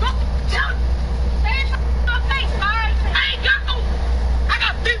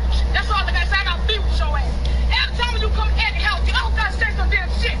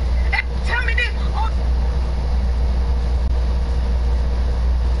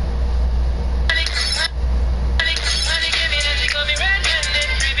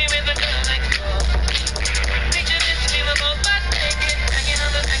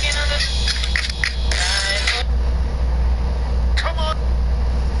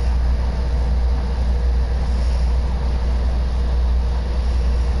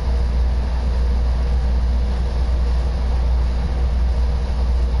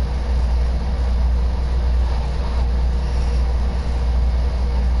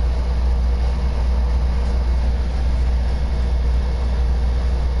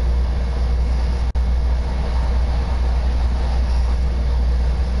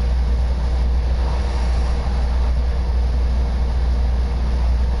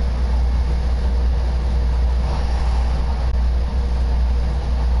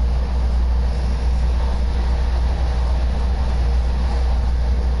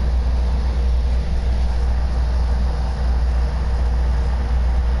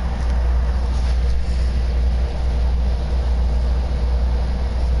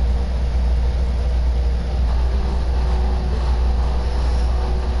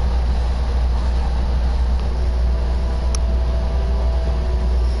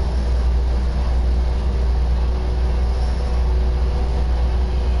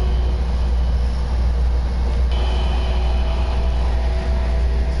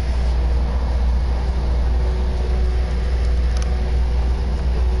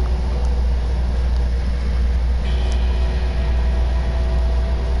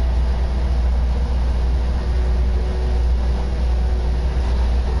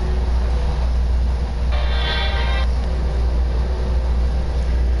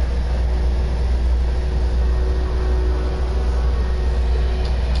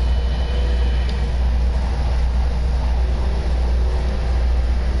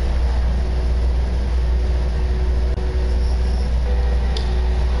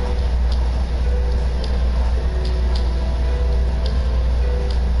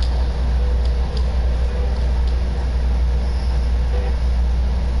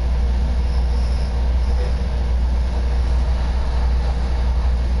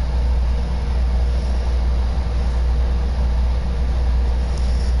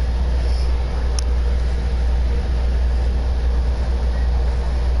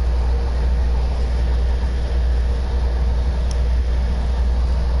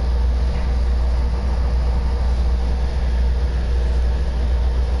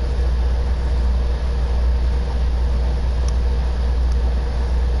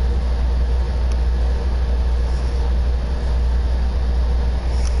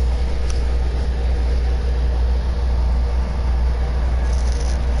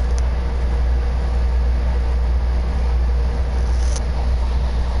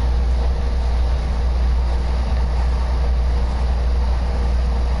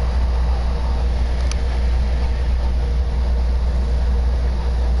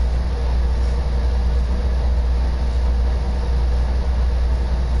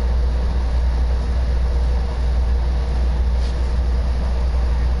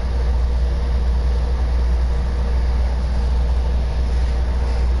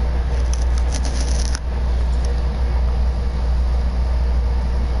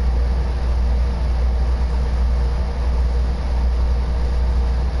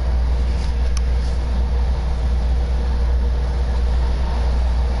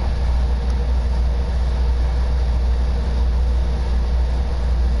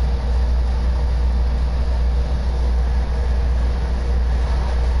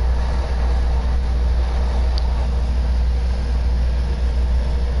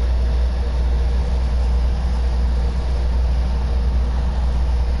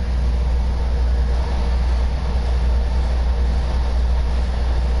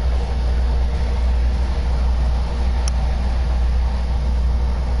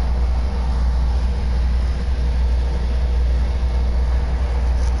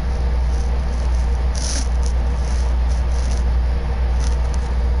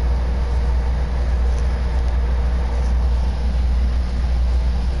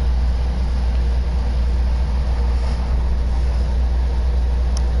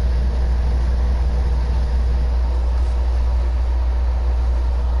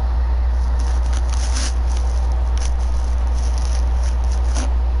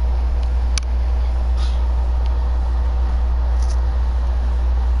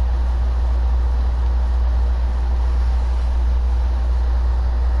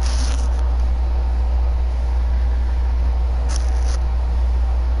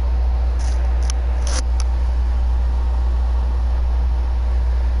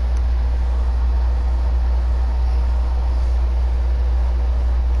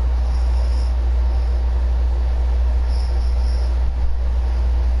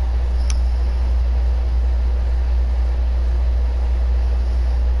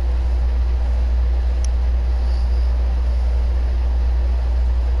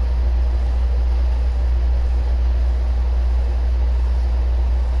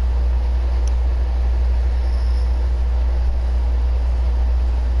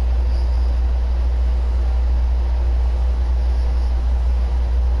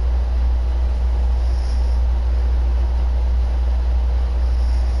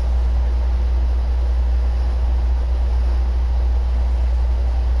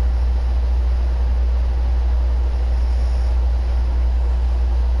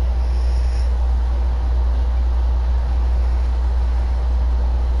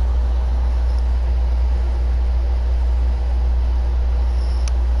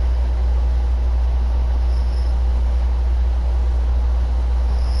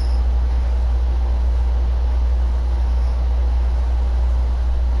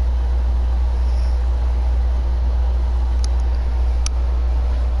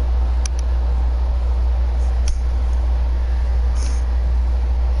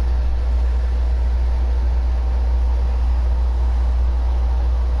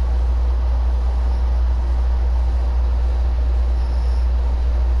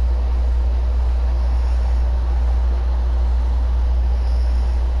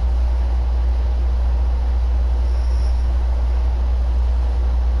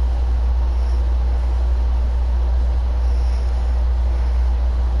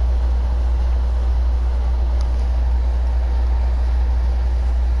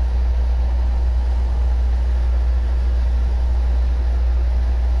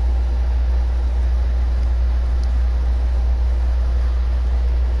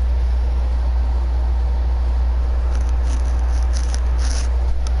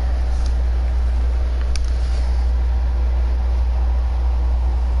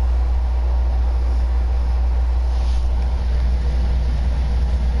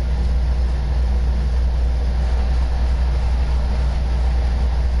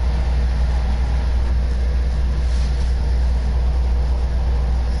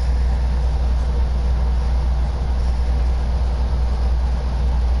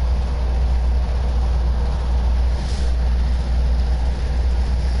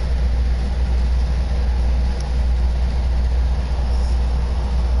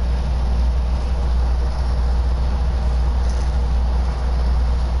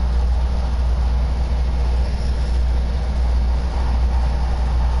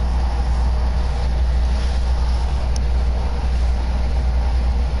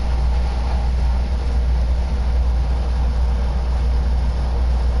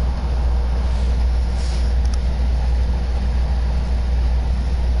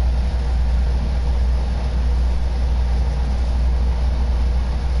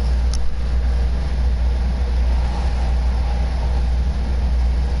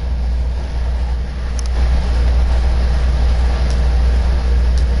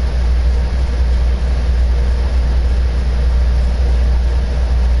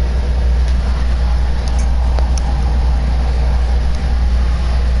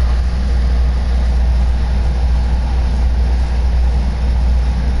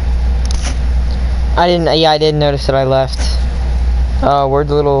 I didn't. Yeah, I didn't notice that I left. Where'd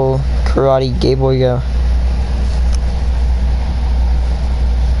the little karate gay boy go?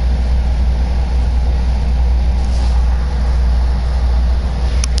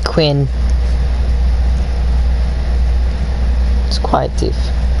 Quinn. It's Quiet Thief.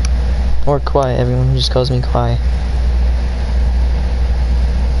 Or Quiet, everyone just calls me Quiet.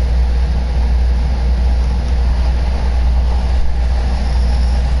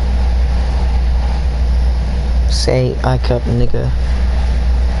 Say I cup nigga.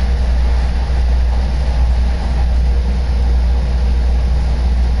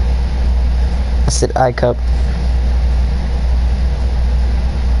 I said I cup.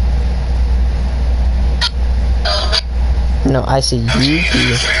 No, I said you.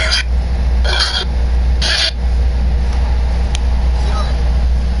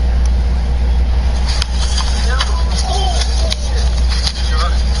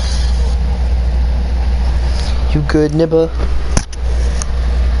 You good, nibba?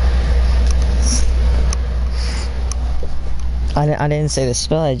 I didn't say the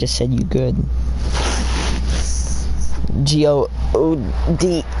spell, I just said you good.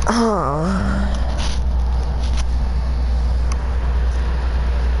 G-O-O-D.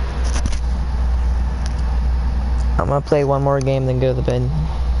 I'm gonna play one more game, then go to bed.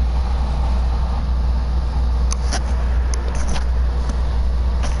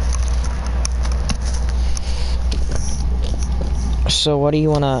 So what do you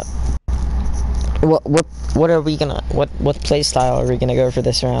wanna? What are we gonna? What play style are we gonna go for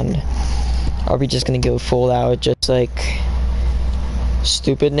this round? Are we just gonna go full out, just like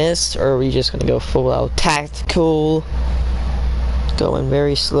stupidness, or are we just gonna go full out tactical, going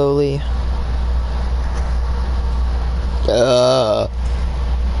very slowly?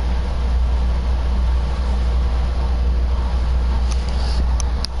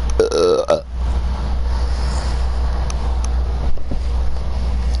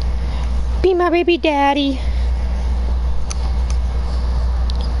 Be my baby daddy.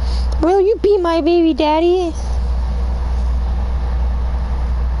 Will you be my baby daddy?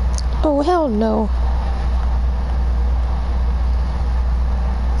 Oh, hell no.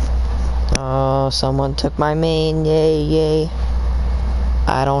 Oh, someone took my main, yay, yay.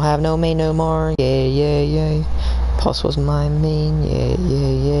 I don't have no main no more, yay, yay, yay. Pulse was my main, yay,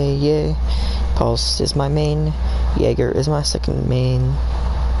 yay, yay, yay. Pulse is my main, Jaeger is my second main.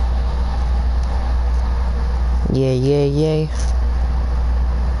 Yay, yay, yay.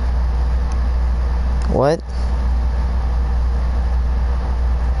 What?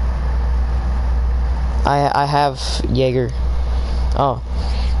 I have Jaeger. Oh.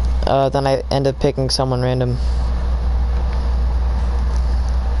 Then I end up picking someone random.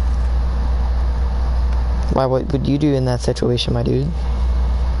 Why, what would you do in that situation, my dude?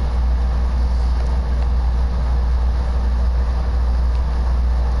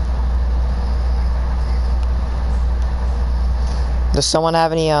 Does someone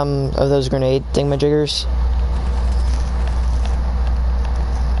have any, of those grenade thingamajiggers?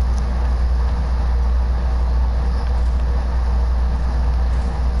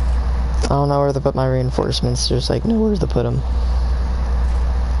 I don't know where to put my reinforcements, there's like nowhere to put them.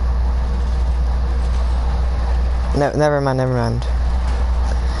 No, never mind, never mind.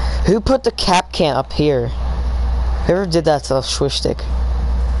 Who put the cap can up here? Whoever did that to a swish stick.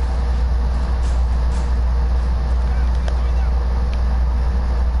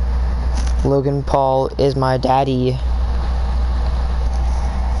 Logan Paul is my daddy.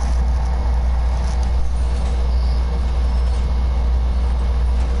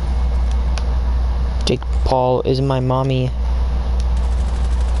 Jake Paul is my mommy.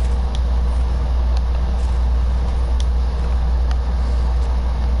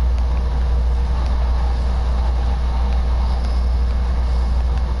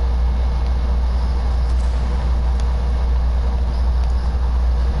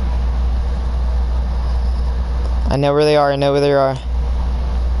 I know where they are, I know where they are.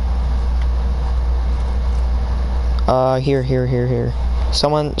 Here.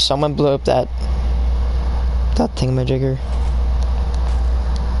 Someone blew up that thingamajigger.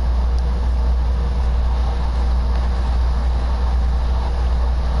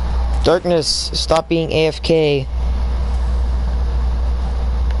 Darkness, stop being AFK.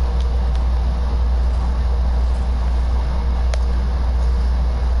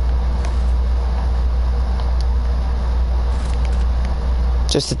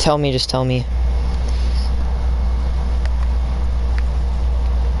 Just tell me.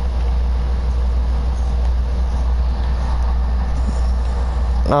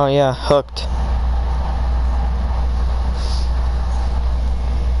 Oh yeah, hooked.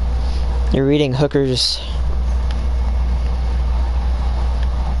 You're reading hookers.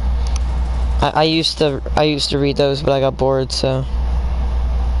 I used to read those, but I got bored, so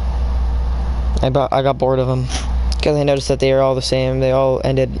I got bored of them because I noticed that they are all the same. They all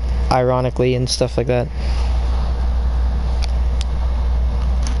ended ironically and stuff like that.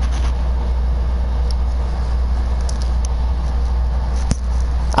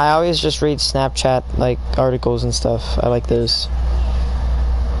 I always just read Snapchat like articles and stuff. I like those.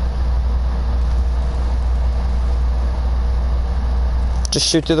 Just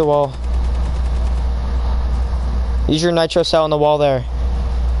shoot through the wall. Use your nitro cell on the wall there.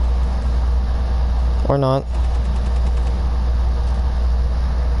 Or not.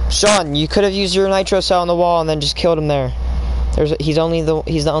 Sean, you could have used your nitro cell on the wall and then just killed him there. He's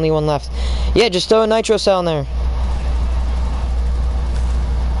the only one left. Yeah, just throw a nitro cell in there.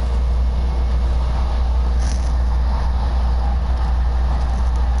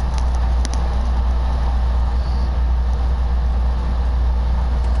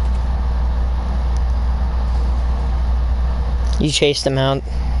 You chased him out.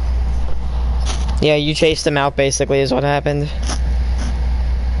 Yeah, you chased him out basically is what happened.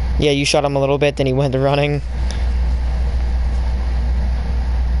 Yeah, you shot him a little bit, then he went running.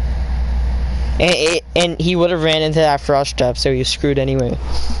 And he would have ran into that frost trap, so he was screwed anyway.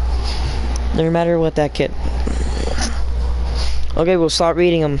 No matter what that kid. Okay, we'll start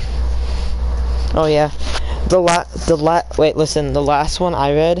reading them. Oh yeah. Wait, listen, the last one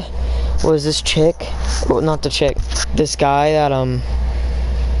I read was this chick. Well, not the chick. This guy that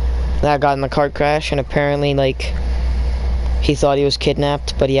got in the car crash, and apparently, like, he thought he was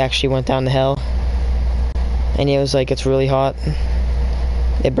kidnapped, but he actually went down to hell. And he was like, it's really hot.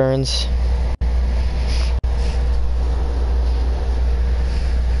 It burns.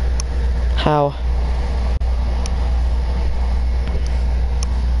 How?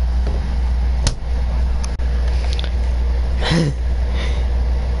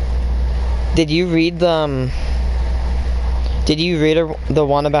 Did you read the the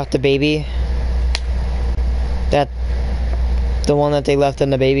one about the baby? The one that they left in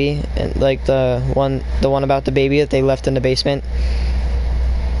the baby, and like the one about the baby that they left in the basement.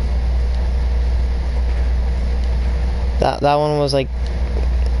 That one was like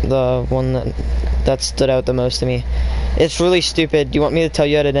the one that stood out the most to me. It's really stupid. Do you want me to tell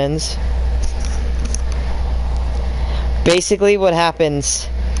you how it ends? Basically, what happens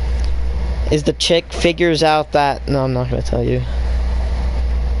is the chick figures out that... No, I'm not gonna tell you.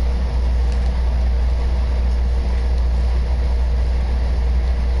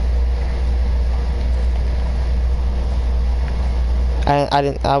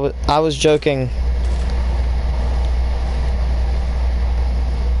 I was joking.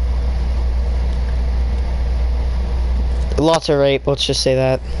 Lots of rape, let's just say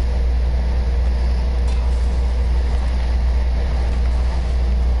that.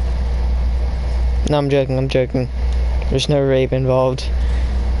 No, I'm joking. There's no rape involved.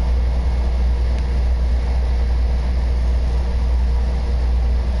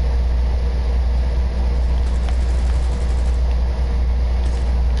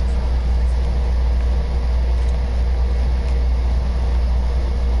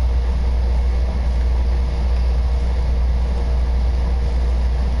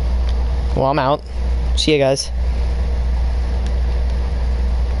 Well, I'm out. See you guys.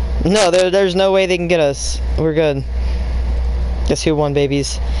 No, there's no way they can get us. We're good. Guess who won,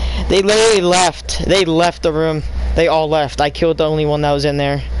 babies? They literally left. They left the room. They all left. I killed the only one that was in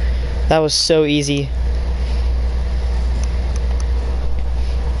there. That was so easy.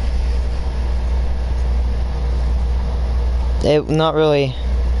 Not really.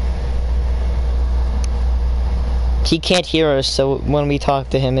 He can't hear us, so when we talk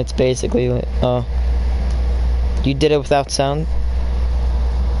to him, it's basically like, oh. You did it without sound?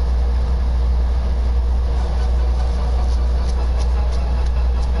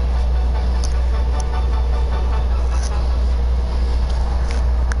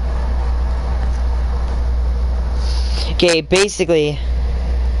 Okay, basically,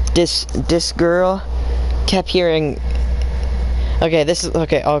 this girl kept hearing... Okay, this is...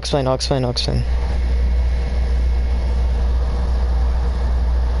 Okay, I'll explain.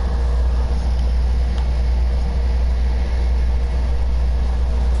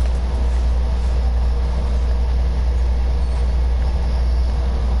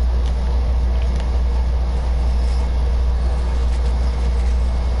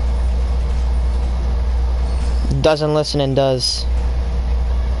 Doesn't listen and does.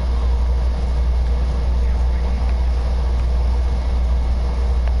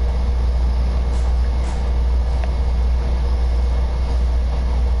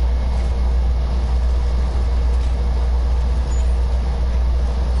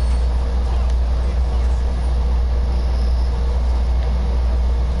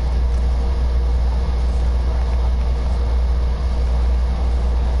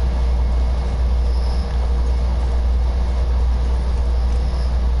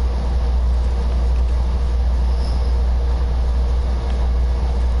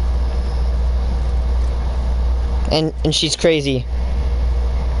 And she's crazy.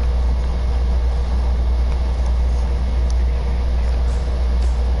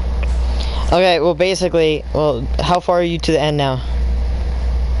 Okay, well basically, how far are you to the end now?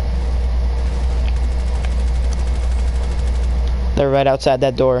 They're right outside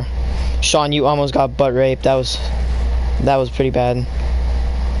that door. Sean, you almost got butt raped. That was pretty bad.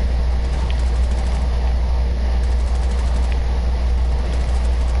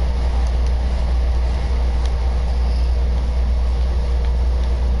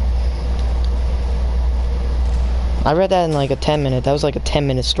 I read that in like a 10-minute. That was like a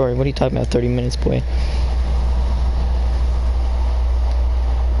 10-minute story. What are you talking about? 30 minutes, boy.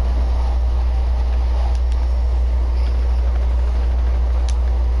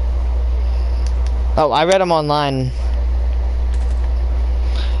 Oh, I read them online.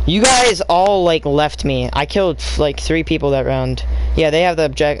 You guys all like left me. I killed like 3 people that round. Yeah, they have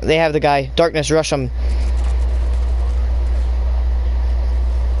the They have the guy. Darkness, rush him.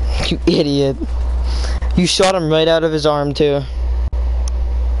 You idiot. You shot him right out of his arm too.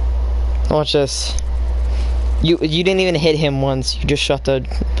 Watch this. You didn't even hit him once. You just shot the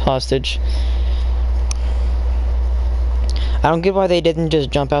hostage. I don't get why they didn't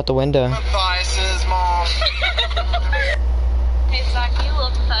just jump out the window. Matthias's mom. Hey, Zach, you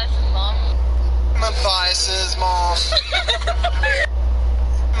love Matthias's mom. Matthias's mom.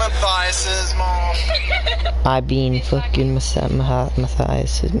 Matthias's mom. I been fucking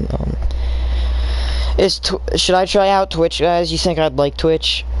Matthias's mom. Should I try out Twitch, guys? You think I'd like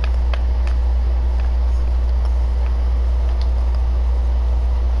Twitch?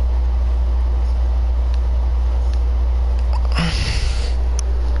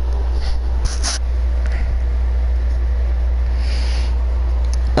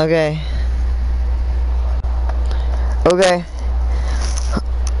 Okay.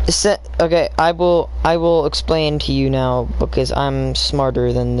 Okay, I will explain to you now because I'm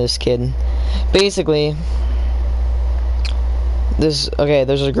smarter than this kid. Basically, there's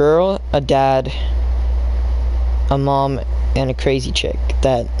a girl, a dad, a mom, and a crazy chick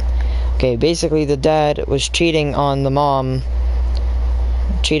basically the dad was cheating on the mom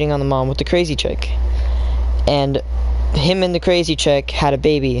with the crazy chick, and him and the crazy chick had a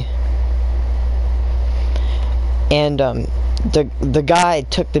baby, and the guy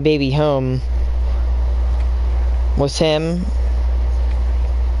took the baby home with him.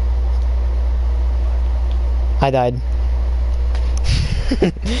 I died.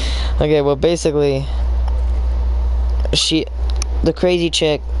 Okay, well basically the crazy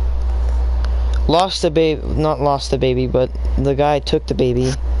chick lost the baby, not lost the baby, but the guy took the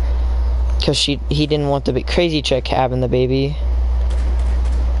baby because he didn't want the crazy chick having the baby.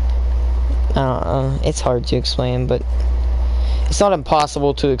 I don't know, it's hard to explain, but it's not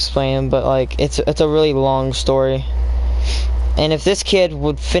impossible to explain, but like it's a really long story. And if this kid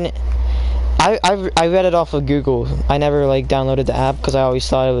would finish, I read it off of Google. I never like downloaded the app because I always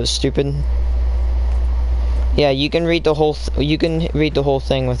thought it was stupid. Yeah, you can read the whole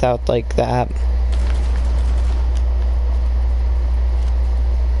thing without like the app.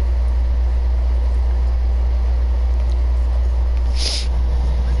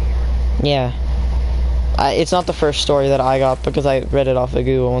 Yeah. It's not the first story that I got because I read it off of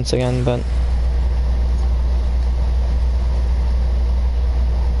Google once again, but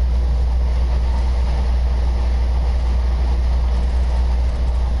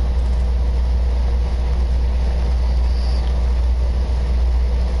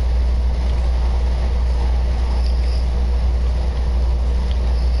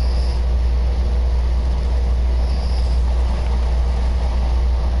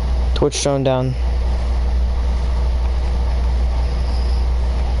Twitch drone down.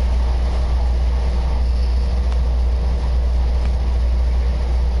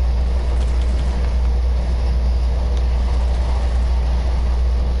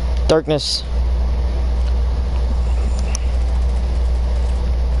 Darkness.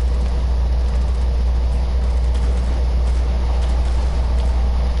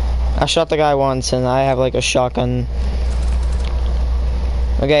 I shot the guy once and I have like a shotgun.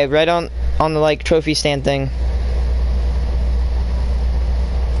 Okay, right on the like trophy stand thing.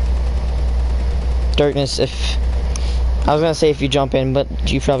 Darkness, I was gonna say if you jump in, but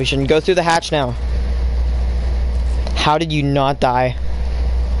you probably shouldn't. Go through the hatch now. How did you not die?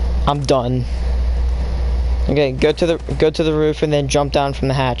 I'm done. Okay, go to the roof and then jump down from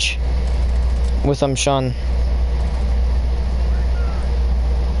the hatch with Sean.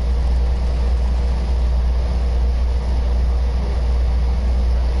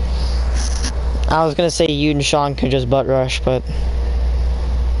 I was gonna say you and Sean could just butt rush, but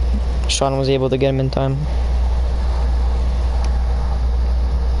Sean was able to get him in time.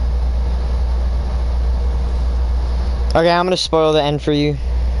 Okay, I'm gonna spoil the end for you.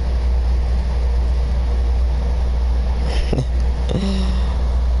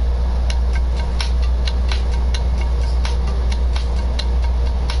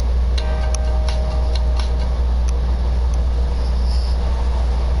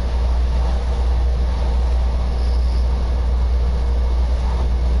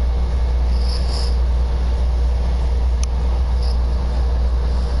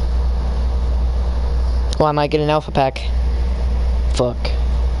 Well, I might get an alpha pack. Fuck.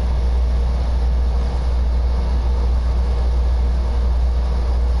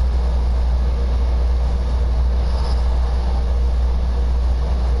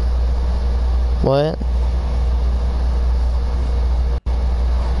 What?